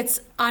don't think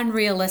it's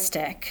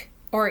unrealistic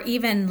or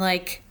even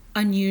like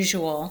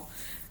unusual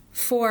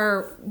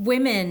for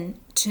women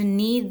to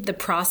need the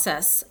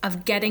process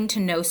of getting to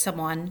know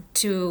someone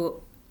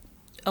to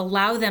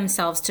allow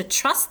themselves to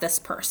trust this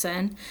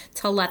person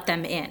to let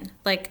them in.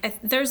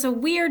 Like there's a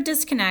weird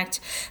disconnect,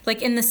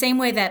 like in the same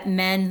way that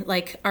men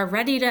like are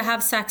ready to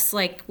have sex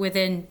like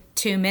within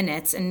 2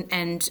 minutes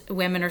and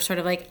women are sort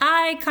of like,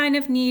 I kind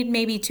of need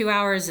maybe 2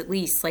 hours at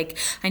least. Like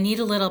I need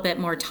a little bit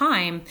more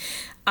time.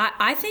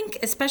 I think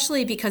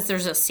especially because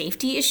there's a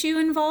safety issue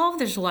involved.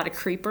 There's a lot of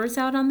creepers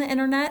out on the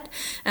internet,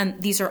 and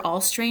these are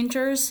all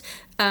strangers.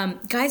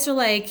 Guys are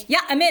like,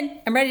 yeah, I'm in.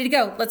 I'm ready to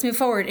go. Let's move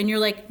forward. And you're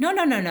like, no.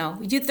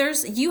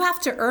 You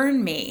have to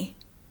earn me.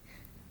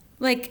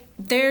 Like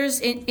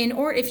in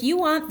order, if you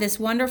want this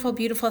wonderful,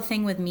 beautiful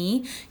thing with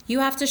me, you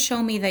have to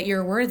show me that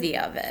you're worthy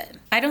of it.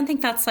 I don't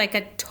think that's like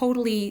a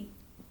totally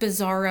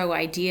bizarro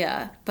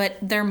idea, but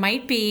there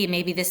might be,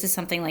 maybe this is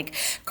something like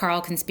Carl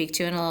can speak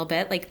to in a little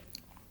bit, like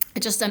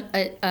just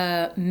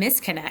a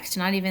misconnect,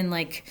 not even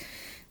like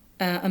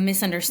a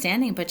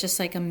misunderstanding, but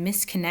just like a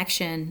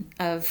misconnection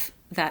of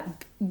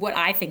that, what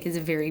I think is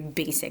a very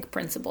basic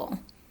principle.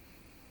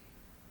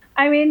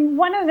 I mean,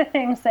 one of the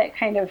things that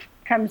kind of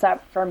comes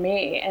up for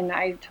me, and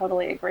I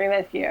totally agree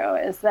with you,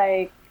 is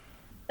like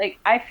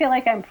I feel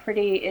like I'm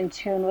pretty in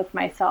tune with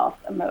myself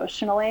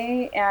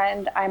emotionally,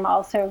 and I'm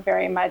also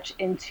very much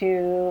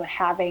into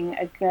having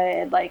a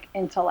good like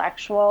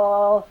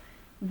intellectual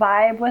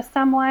vibe with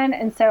someone.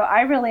 And so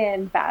I really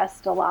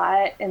invest a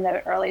lot in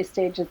the early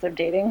stages of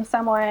dating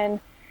someone.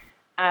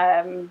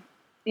 Do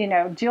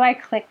I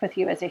click with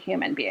you as a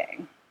human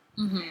being?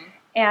 Mm-hmm.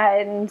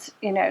 And,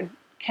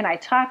 can I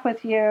talk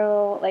with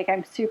you? Like,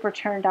 I'm super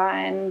turned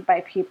on by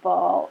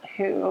people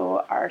who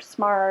are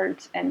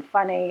smart and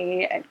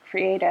funny and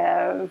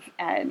creative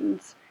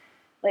and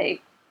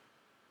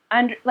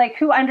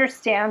who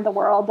understand the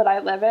world that I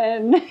live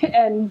in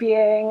and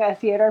being a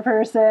theater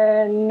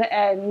person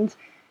and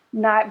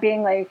not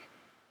being like,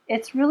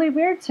 it's really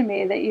weird to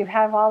me that you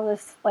have all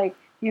this, like,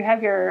 you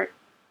have your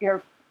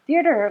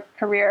theater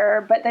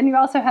career, but then you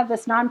also have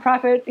this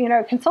nonprofit,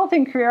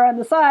 consulting career on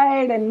the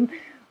side. And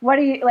what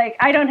do you, like,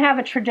 I don't have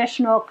a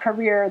traditional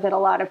career that a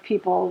lot of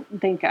people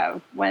think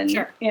of when,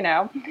 sure.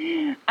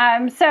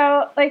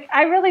 So, like,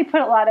 I really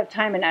put a lot of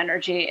time and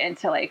energy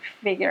into, like,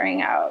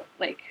 figuring out,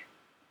 like,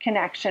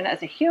 connection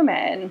as a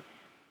human.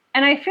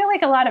 And I feel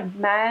like a lot of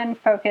men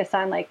focus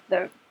on, like,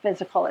 the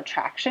physical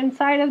attraction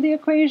side of the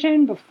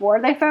equation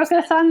before they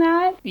focus on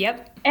that.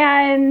 Yep.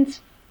 And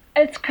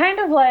it's kind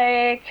of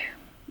like,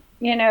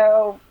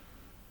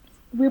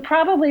 we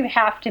probably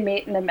have to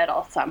meet in the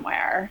middle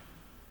somewhere.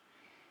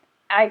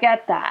 I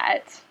get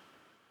that.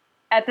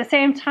 At the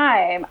same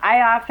time,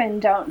 I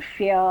often don't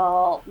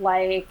feel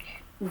like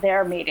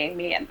they're meeting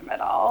me in the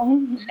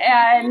middle.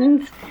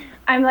 And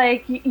I'm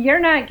like, you're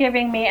not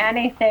giving me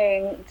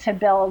anything to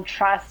build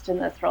trust in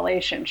this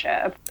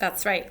relationship.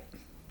 That's right.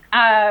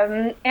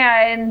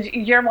 And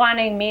you're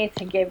wanting me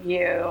to give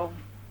you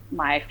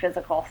my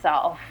physical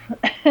self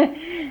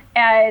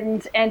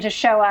and to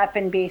show up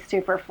and be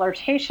super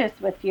flirtatious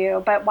with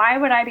you. But why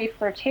would I be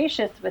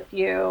flirtatious with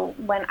you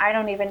when I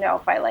don't even know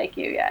if I like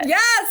you yet?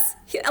 Yes.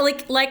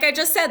 Like I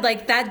just said,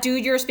 like that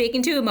dude you're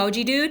speaking to,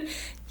 emoji dude,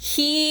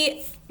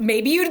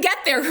 maybe you'd get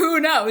there,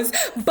 who knows?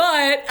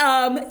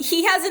 But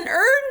he hasn't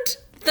earned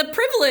the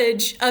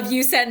privilege of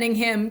you sending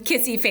him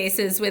kissy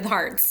faces with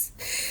hearts.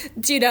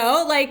 Do you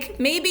know? Like,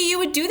 maybe you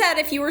would do that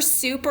if you were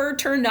super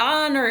turned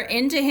on or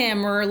into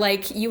him, or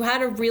like you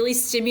had a really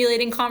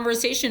stimulating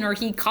conversation or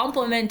he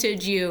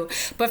complimented you.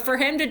 But for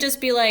him to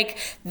just be like,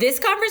 this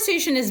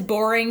conversation is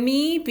boring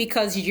me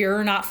because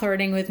you're not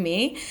flirting with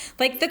me.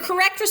 Like, the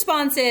correct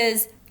response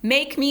is,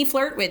 make me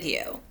flirt with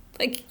you.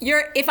 Like,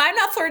 if I'm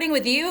not flirting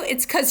with you,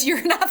 it's because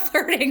you're not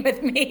flirting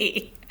with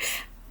me.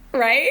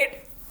 Right?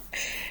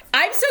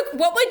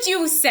 What would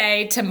you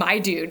say to my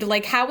dude?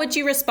 Like, how would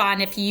you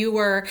respond if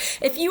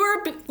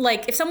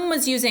someone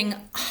was using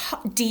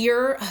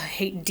dear, I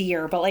hate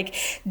dear, but like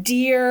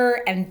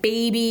dear and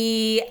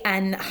baby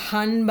and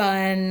hun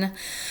bun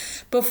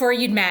before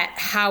you'd met,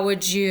 how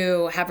would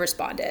you have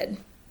responded?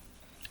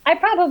 I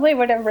probably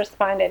would have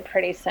responded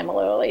pretty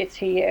similarly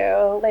to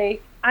you.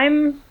 Like,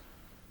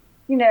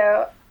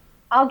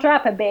 I'll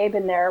drop a babe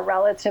in there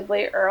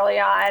relatively early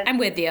on. I'm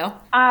with you.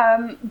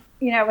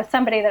 With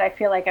somebody that I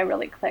feel like I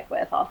really click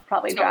with, I'll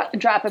probably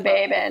drop a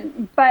babe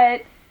in.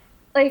 But,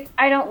 like,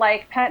 I don't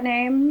like pet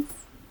names.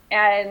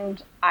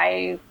 And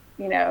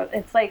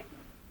it's like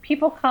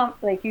people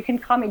you can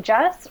call me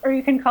Jess or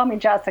you can call me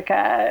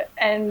Jessica.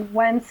 And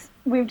once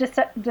we've just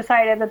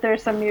decided that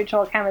there's some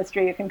mutual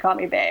chemistry, you can call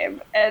me babe.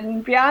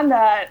 And beyond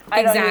that,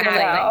 I don't even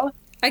know.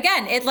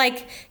 Again,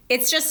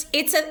 it's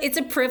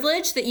a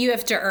privilege that you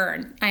have to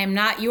earn. I am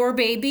not your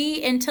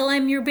baby until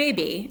I'm your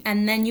baby,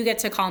 and then you get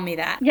to call me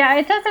that. Yeah,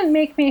 it doesn't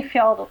make me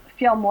feel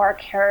more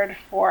cared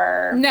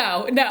for.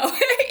 No.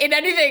 In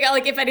anything,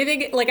 if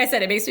anything, like I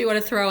said, it makes me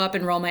want to throw up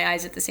and roll my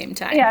eyes at the same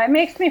time. Yeah, it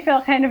makes me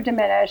feel kind of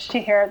diminished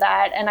to hear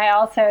that, and I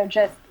also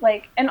just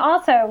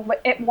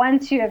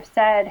once you have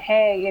said,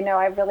 hey,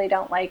 I really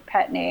don't like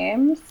pet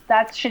names,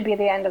 that should be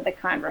the end of the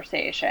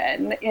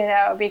conversation,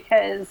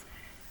 because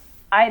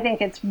I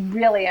think it's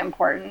really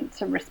important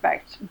to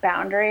respect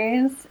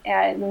boundaries,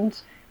 and,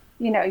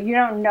 you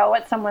don't know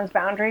what someone's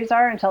boundaries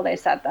are until they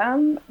set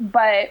them.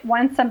 But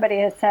once somebody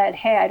has said,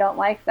 hey, I don't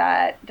like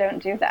that,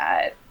 don't do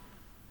that,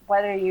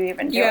 what are you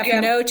even doing? You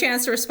have no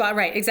chance to respond.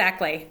 Right,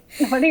 exactly.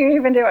 What are you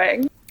even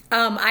doing?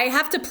 I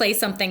have to play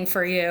something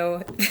for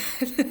you.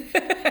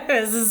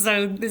 This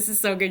is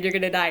so good. You're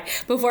going to die.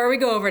 Before we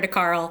go over to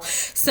Carl.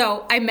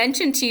 So I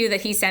mentioned to you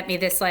that he sent me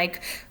this,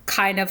 like,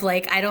 kind of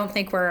like, I don't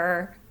think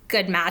we're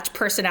good match,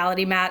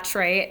 personality match,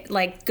 right?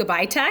 Like,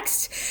 goodbye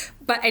text.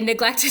 But I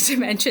neglected to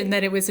mention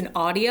that it was an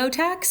audio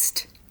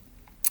text.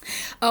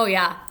 Oh,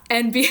 yeah.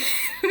 And the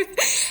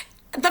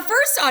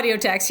first audio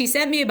text, he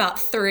sent me about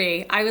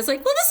 3. I was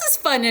like, well, this is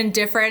fun and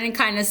different and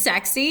kind of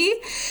sexy.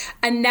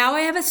 And now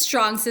I have a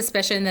strong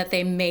suspicion that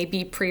they may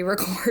be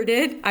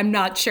pre-recorded. I'm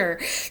not sure.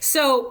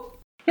 So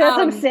he has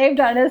them saved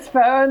on his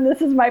phone. This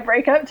is my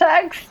breakup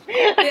text.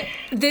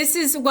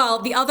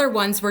 The other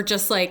ones were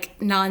just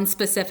like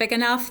non-specific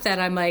enough that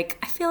I'm like,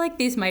 I feel like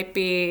these might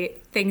be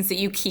things that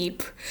you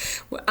keep.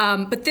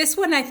 But this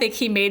one I think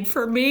he made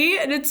for me,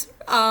 and it's,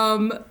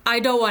 I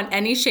don't want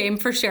any shame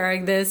for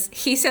sharing this.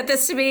 He said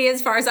this to me.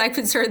 As far as I'm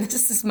concerned,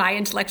 this is my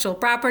intellectual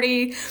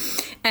property.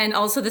 And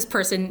also this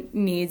person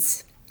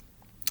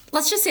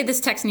let's just say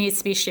this text needs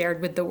to be shared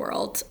with the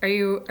world. Are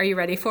you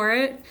ready for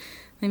it?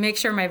 Let me make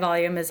sure my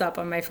volume is up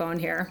on my phone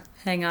here.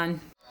 Hang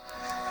on.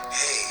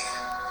 Hey,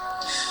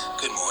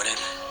 good morning.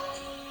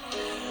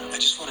 I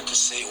just wanted to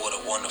say what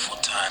a wonderful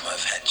time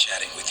I've had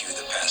chatting with you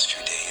the past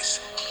few days.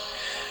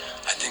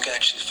 I think I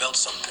actually felt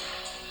something.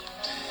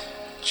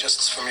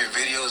 Just from your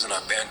videos and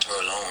our banter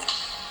alone.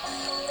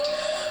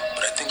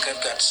 But I think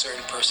I've got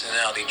certain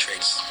personality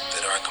traits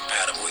that aren't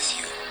compatible with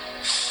you.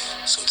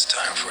 So it's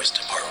time for us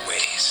to part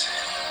ways.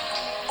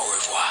 Au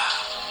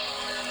revoir.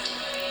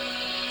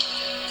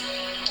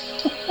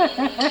 Do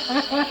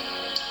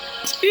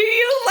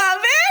you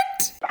love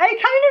it? I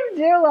kind of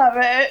do love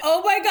it.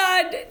 Oh my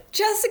God,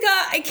 Jessica,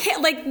 I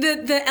can't, like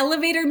the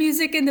elevator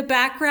music in the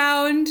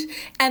background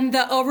and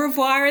the au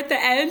revoir at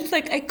the end,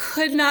 like I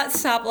could not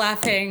stop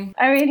laughing.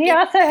 I mean, he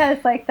also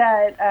has like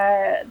that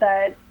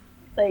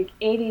like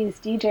 80s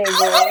DJ voice.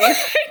 I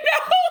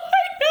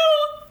know.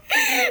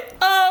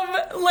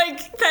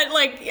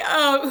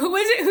 Who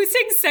was it? Who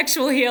sings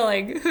Sexual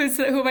Healing?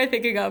 Who am I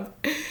thinking of?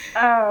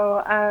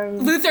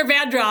 Luther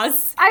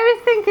Vandross. I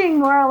was thinking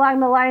more along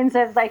the lines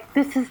of like,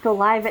 this is the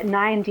Live at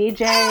 9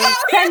 DJ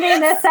sending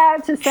this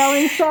out to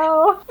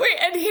so-and-so. Wait,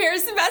 and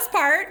here's the best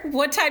part.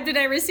 What time did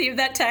I receive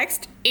that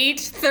text?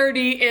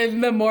 8:30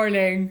 in the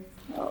morning.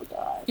 Oh,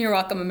 God. You're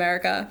welcome,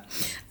 America.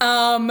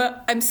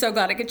 I'm so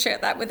glad I could share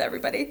that with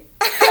everybody.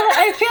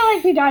 I feel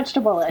like we dodged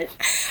a bullet.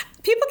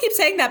 People keep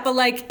saying that, but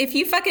like, if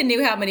you fucking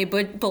knew how many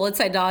bullets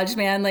I dodged,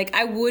 man, like,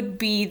 I would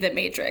be the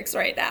Matrix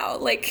right now.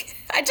 Like,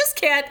 I just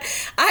can't.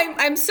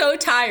 I'm so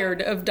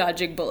tired of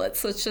dodging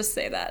bullets. Let's just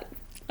say that.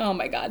 Oh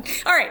my God.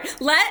 All right.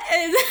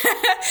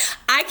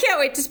 I can't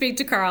wait to speak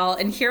to Carl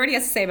and hear what he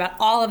has to say about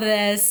all of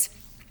this.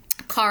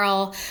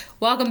 Carl,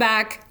 welcome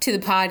back to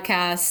the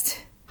podcast.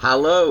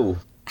 Hello.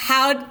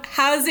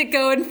 How's it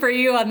going for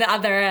you on the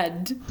other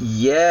end?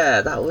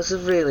 Yeah, that was a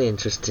really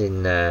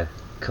interesting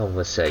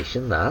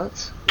conversation,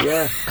 that.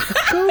 Yeah.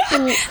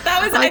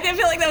 I didn't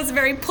feel like that was a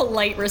very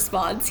polite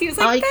response. He was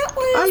like,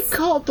 I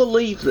can't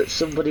believe that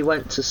somebody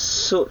went to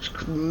such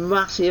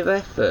massive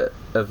effort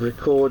of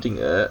recording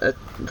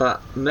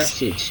that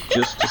message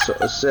just to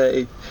sort of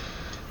say,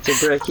 to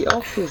break it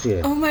off with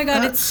you. Oh my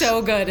God, it's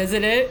so good,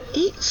 isn't it?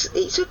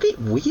 It's a bit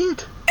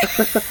weird.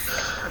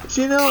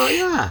 Do you know?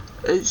 Yeah.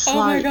 It's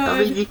my God.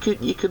 I mean,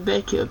 you could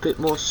make it a bit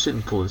more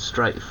simple and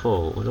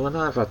straightforward. When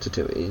I've had to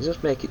do it, you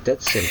just make it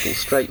dead simple,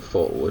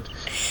 straightforward.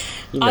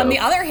 You know, on the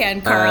other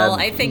hand, Carl,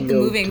 I think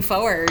moving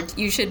forward,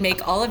 you should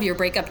make all of your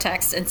breakup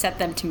texts and set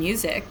them to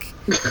music.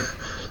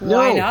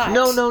 Why not?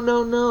 No.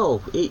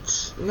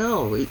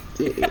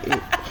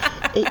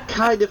 It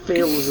kind of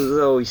feels as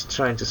though he's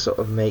trying to sort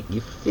of make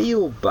you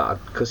feel bad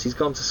because he's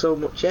gone to so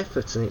much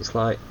effort, and it's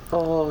like,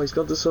 oh, he's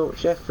gone to so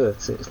much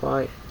effort. It's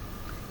like,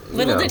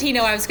 little did he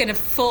know I was going to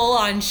full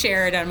on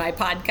share it on my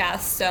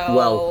podcast. So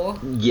well,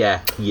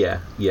 yeah.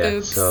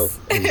 Oops. So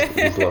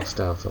he's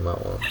lost out on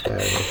that one.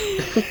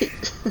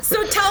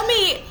 So tell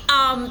me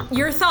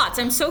your thoughts.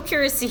 I'm so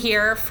curious to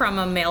hear from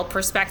a male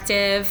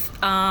perspective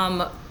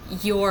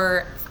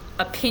your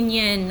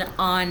opinion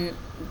on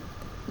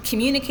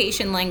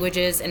communication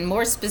languages, and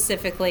more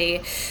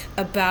specifically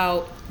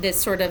about this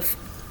sort of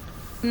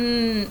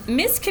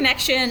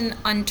misconnection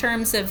on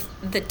terms of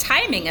the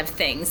timing of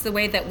things, the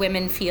way that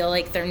women feel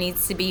like there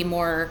needs to be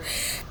more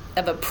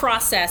of a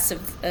process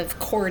of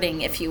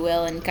courting, if you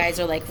will, and guys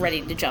are like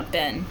ready to jump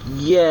in.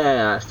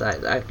 Yeah,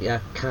 I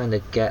kind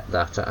of get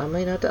that. I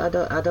mean, I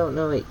don't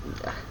know.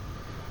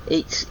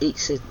 It's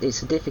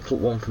a difficult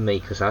one for me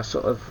because I've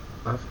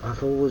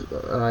always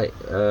like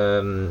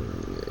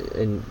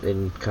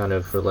in kind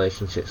of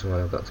relationships when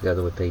I've got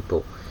together with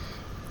people,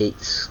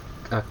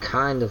 I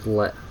kind of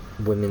let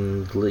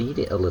women lead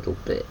it a little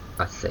bit,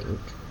 I think,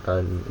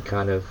 and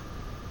kind of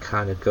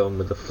going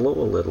with the flow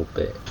a little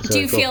bit. So do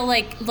you feel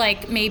like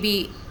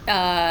maybe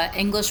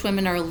English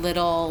women are a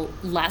little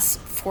less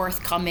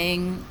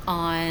forthcoming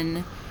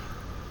on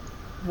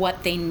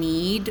what they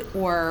need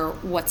or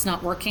what's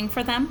not working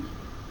for them?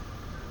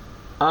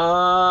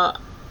 I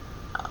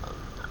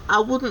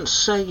wouldn't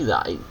say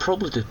that. It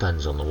probably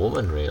depends on the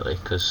woman, really,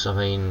 because I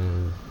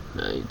mean,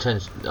 it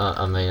tends.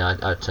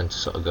 I tend to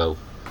sort of go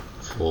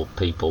for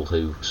people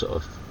who sort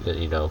of,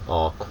 you know,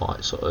 are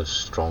quite sort of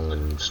strong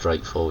and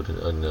straightforward,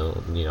 and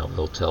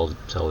they'll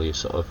tell you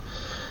sort of,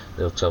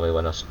 they'll tell me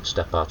when I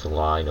step out of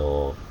line,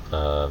 or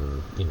I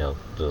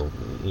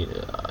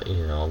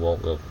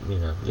won't go,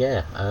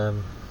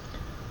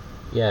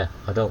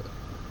 I don't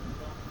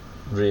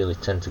really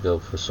tend to go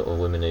for sort of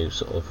women who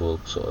sort of will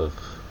sort of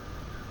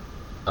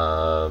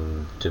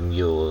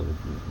demure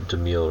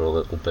a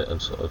little bit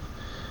and sort of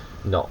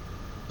not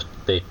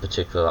be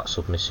particularly that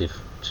submissive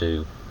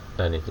to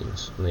anything,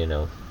 you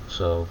know.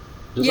 So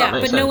does that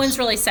make sense? No one's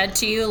really said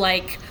to you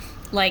like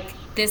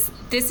this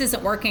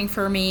isn't working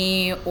for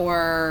me,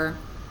 or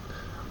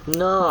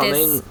no,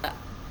 this,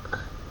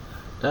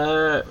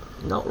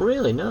 not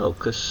really, no,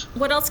 because...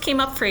 What else came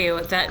up for you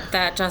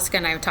that Jessica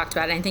and I have talked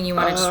about? Anything you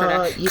wanted to sort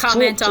of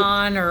comment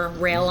on or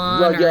rail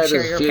on, or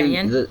share your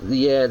opinion?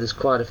 There's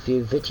quite a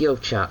few video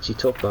chats. You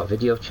talk about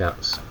video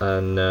chats,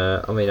 and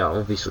I mean,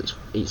 obviously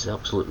it's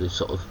absolutely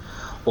sort of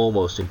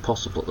almost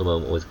impossible at the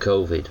moment with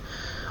COVID,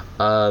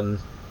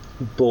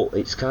 but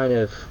it's kind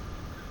of...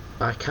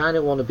 I kind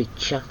of want to be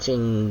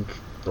chatting,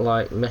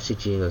 like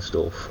messaging and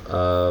stuff,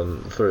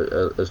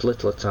 for as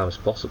little a time as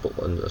possible,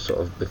 and sort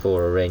of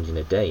before arranging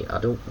a date. I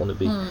don't want to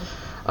be.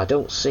 I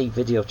don't see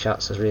video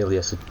chats as really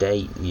as a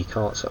date. You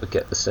can't sort of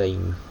get the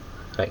same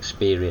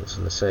experience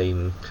and the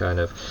same kind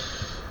of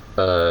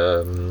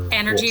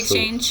energy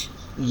exchange.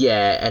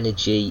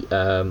 Energy.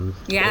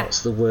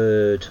 What's the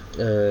word?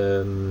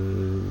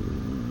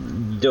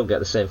 You don't get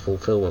the same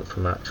fulfillment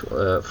from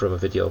a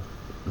video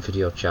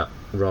chat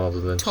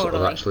rather than sort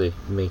of actually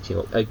meeting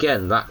up.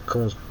 Again, that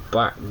comes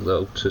back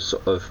though to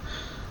sort of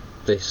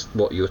this,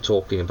 what you were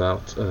talking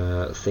about,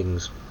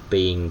 things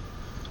being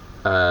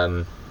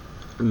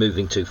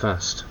moving too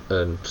fast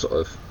and sort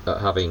of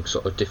having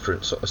sort of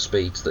different sort of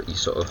speeds that you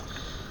sort of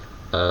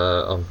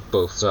on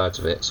both sides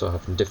of it, so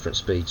having different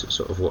speeds at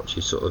sort of what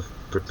you sort of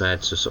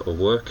prepared to sort of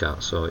work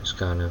at. So it's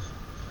kind of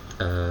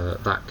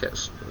that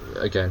gets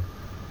again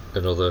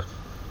another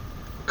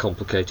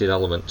complicated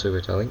element to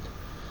it, I think.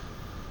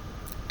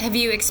 Have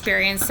you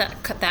experienced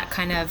that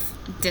kind of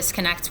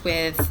disconnect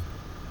with,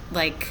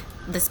 like,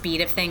 the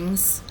speed of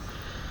things?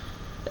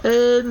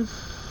 A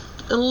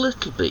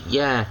little bit,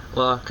 yeah.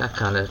 Well, I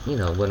kind of,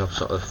 when I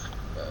sort of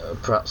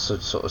perhaps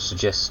I'd sort of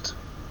suggest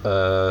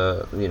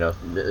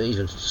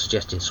even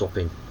suggesting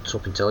swapping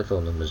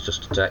telephone numbers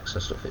just to text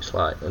and stuff. It's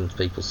like, and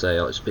people say,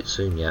 oh, it's a bit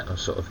soon yet.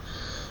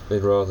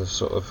 They'd rather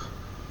sort of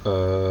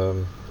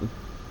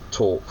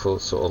talk for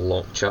sort of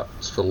long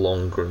chats for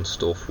longer and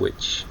stuff,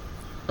 which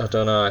I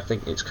don't know. I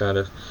think it's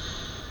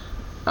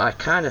I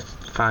kind of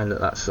find that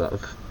that's sort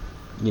of,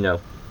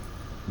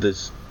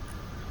 there's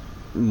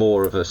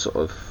more of a sort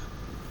of,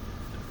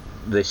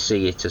 they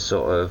see it as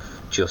sort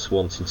of just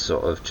wanting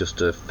sort of just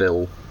to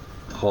fill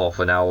half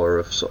an hour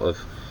of sort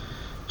of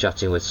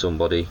chatting with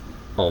somebody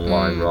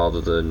online rather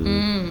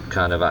than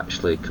kind of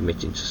actually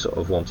committing to sort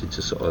of wanting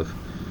to sort of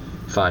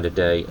find a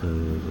date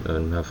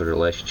and have a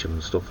relationship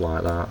and stuff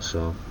like that.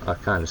 So I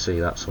kind of see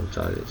that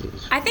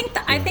sometimes. I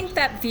think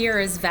that fear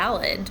is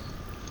valid.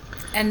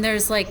 And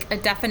there's like a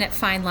definite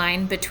fine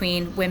line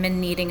between women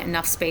needing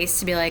enough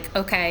space to be like,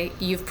 okay,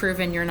 you've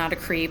proven you're not a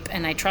creep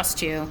and I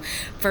trust you,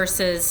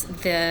 versus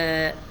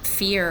the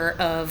fear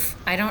of,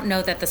 I don't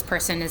know that this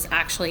person is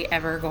actually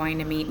ever going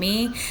to meet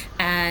me.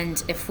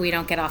 And if we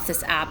don't get off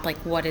this app, like,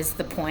 what is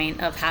the point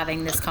of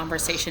having this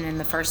conversation in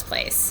the first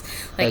place?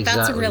 Like,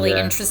 exactly, that's a really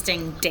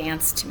interesting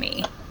dance to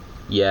me.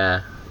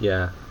 Yeah.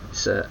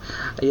 So,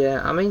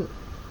 I mean,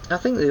 I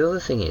think the other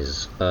thing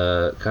is,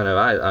 I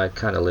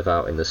kind of live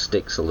out in the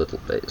sticks a little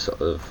bit, sort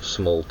of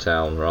small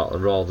town,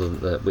 rather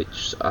than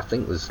which I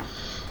think was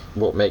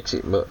what makes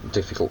it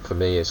difficult for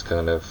me is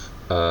kind of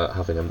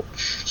having a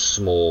much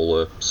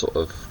smaller sort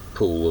of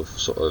pool of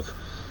sort of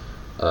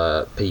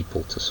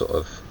people to sort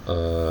of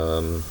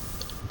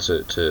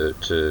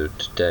to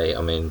date.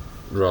 I mean,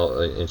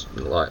 it's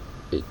like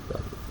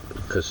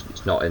because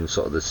it's not in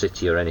sort of the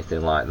city or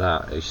anything like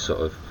that. It's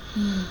sort of.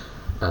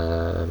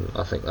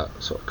 I think that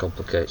sort of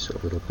complicates it a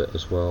little bit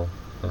as well.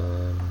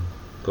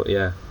 But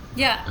yeah.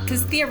 Yeah,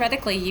 because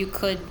theoretically you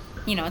could,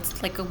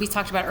 it's like we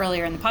talked about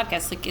earlier in the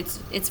podcast, like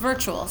it's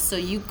virtual, so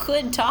you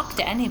could talk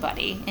to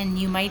anybody and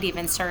you might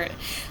even start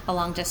a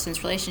long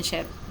distance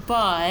relationship.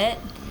 But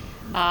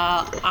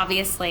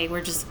obviously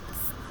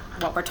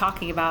what we're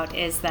talking about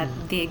is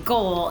that the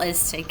goal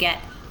is to get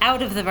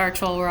out of the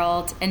virtual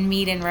world and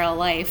meet in real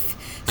life,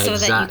 so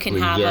that you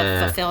can have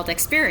a fulfilled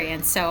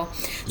experience. So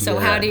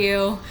how do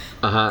you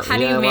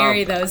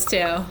marry those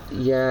two?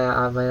 Yeah,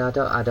 I mean,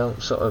 I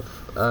don't sort of.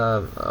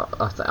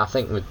 I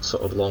think with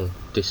sort of long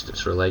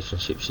distance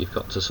relationships, you've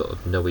got to sort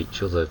of know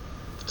each other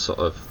sort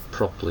of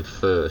properly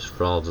first,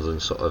 rather than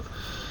sort of,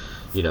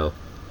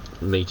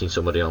 meeting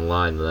somebody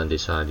online and then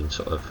deciding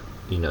sort of,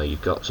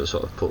 you've got to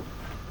sort of put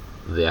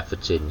the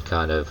effort in,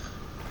 kind of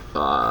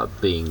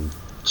being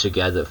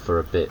together for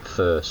a bit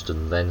first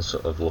and then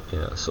sort of looking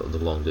at sort of the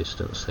long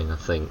distance thing.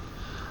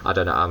 I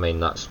don't know, I mean,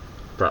 that's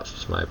perhaps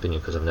just my opinion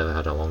because I've never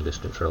had a long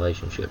distance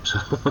relationship, so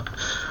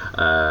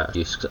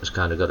you just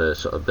kind of got to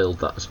sort of build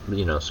that,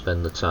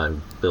 spend the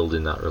time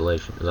building that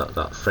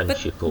that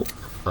friendship up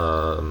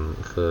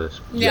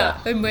first. Yeah,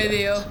 I'm with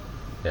you.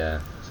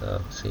 Yeah,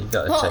 so you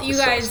got to take you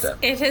guys, step.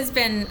 It has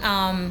been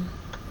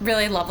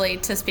really lovely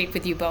to speak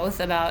with you both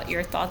about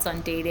your thoughts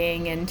on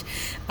dating and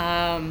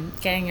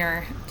getting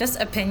your just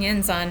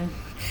opinions on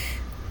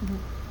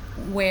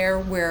where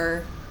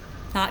we're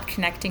not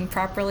connecting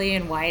properly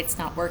and why it's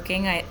not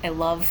working. I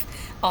love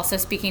also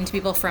speaking to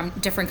people from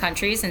different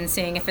countries and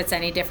seeing if it's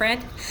any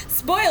different.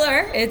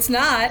 Spoiler, it's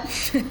not.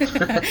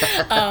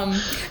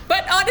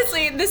 But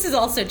honestly, this is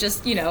also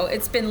just,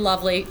 it's been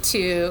lovely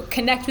to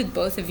connect with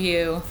both of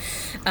you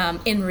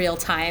in real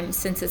time,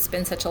 since it's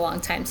been such a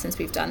long time since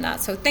we've done that.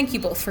 So thank you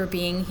both for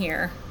being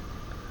here.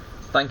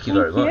 Thank you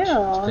very much.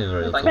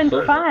 It's been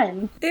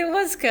fun. It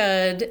was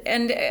good.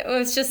 And it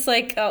was just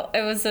like,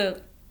 it was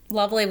a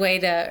lovely way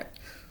to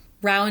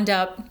round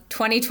up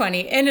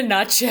 2020 in a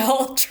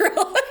nutshell,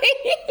 truly.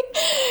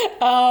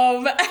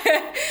 All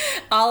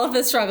of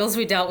the struggles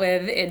we dealt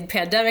with in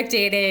pandemic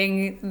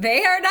dating,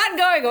 they are not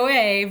going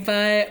away,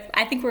 but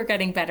I think we're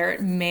getting better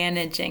at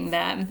managing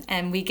them,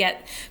 and we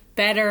get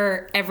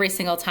better every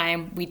single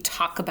time we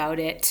talk about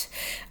it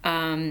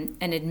and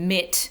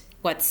admit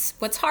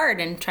what's hard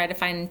and try to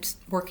find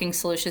working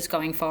solutions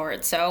going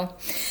forward. So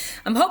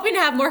I'm hoping to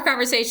have more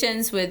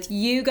conversations with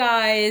you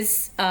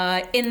guys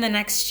in the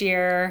next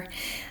year.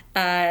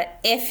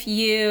 If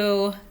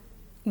you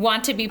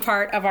want to be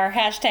part of our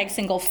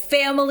 #single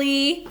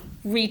family,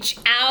 reach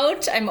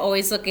out. I'm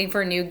always looking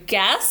for new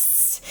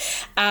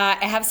guests. I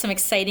have some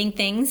exciting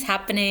things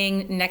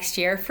happening next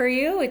year for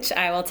you, which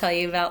I will tell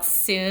you about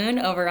soon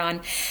over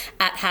on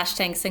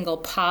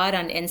 @#singlepod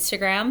on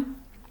Instagram.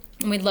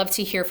 We'd love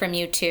to hear from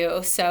you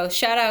too. So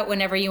shout out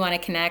whenever you want to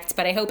connect.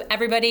 But I hope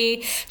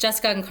everybody,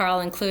 Jessica and Carl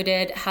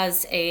included,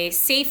 has a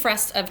safe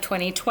rest of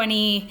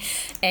 2020,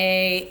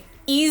 a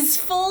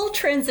easeful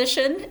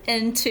transition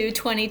into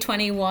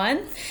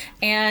 2021,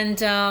 and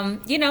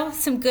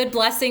some good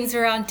blessings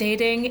around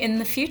dating in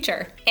the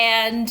future.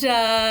 And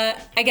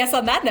I guess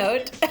on that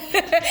note,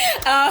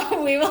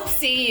 we will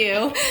see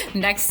you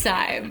next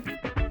time.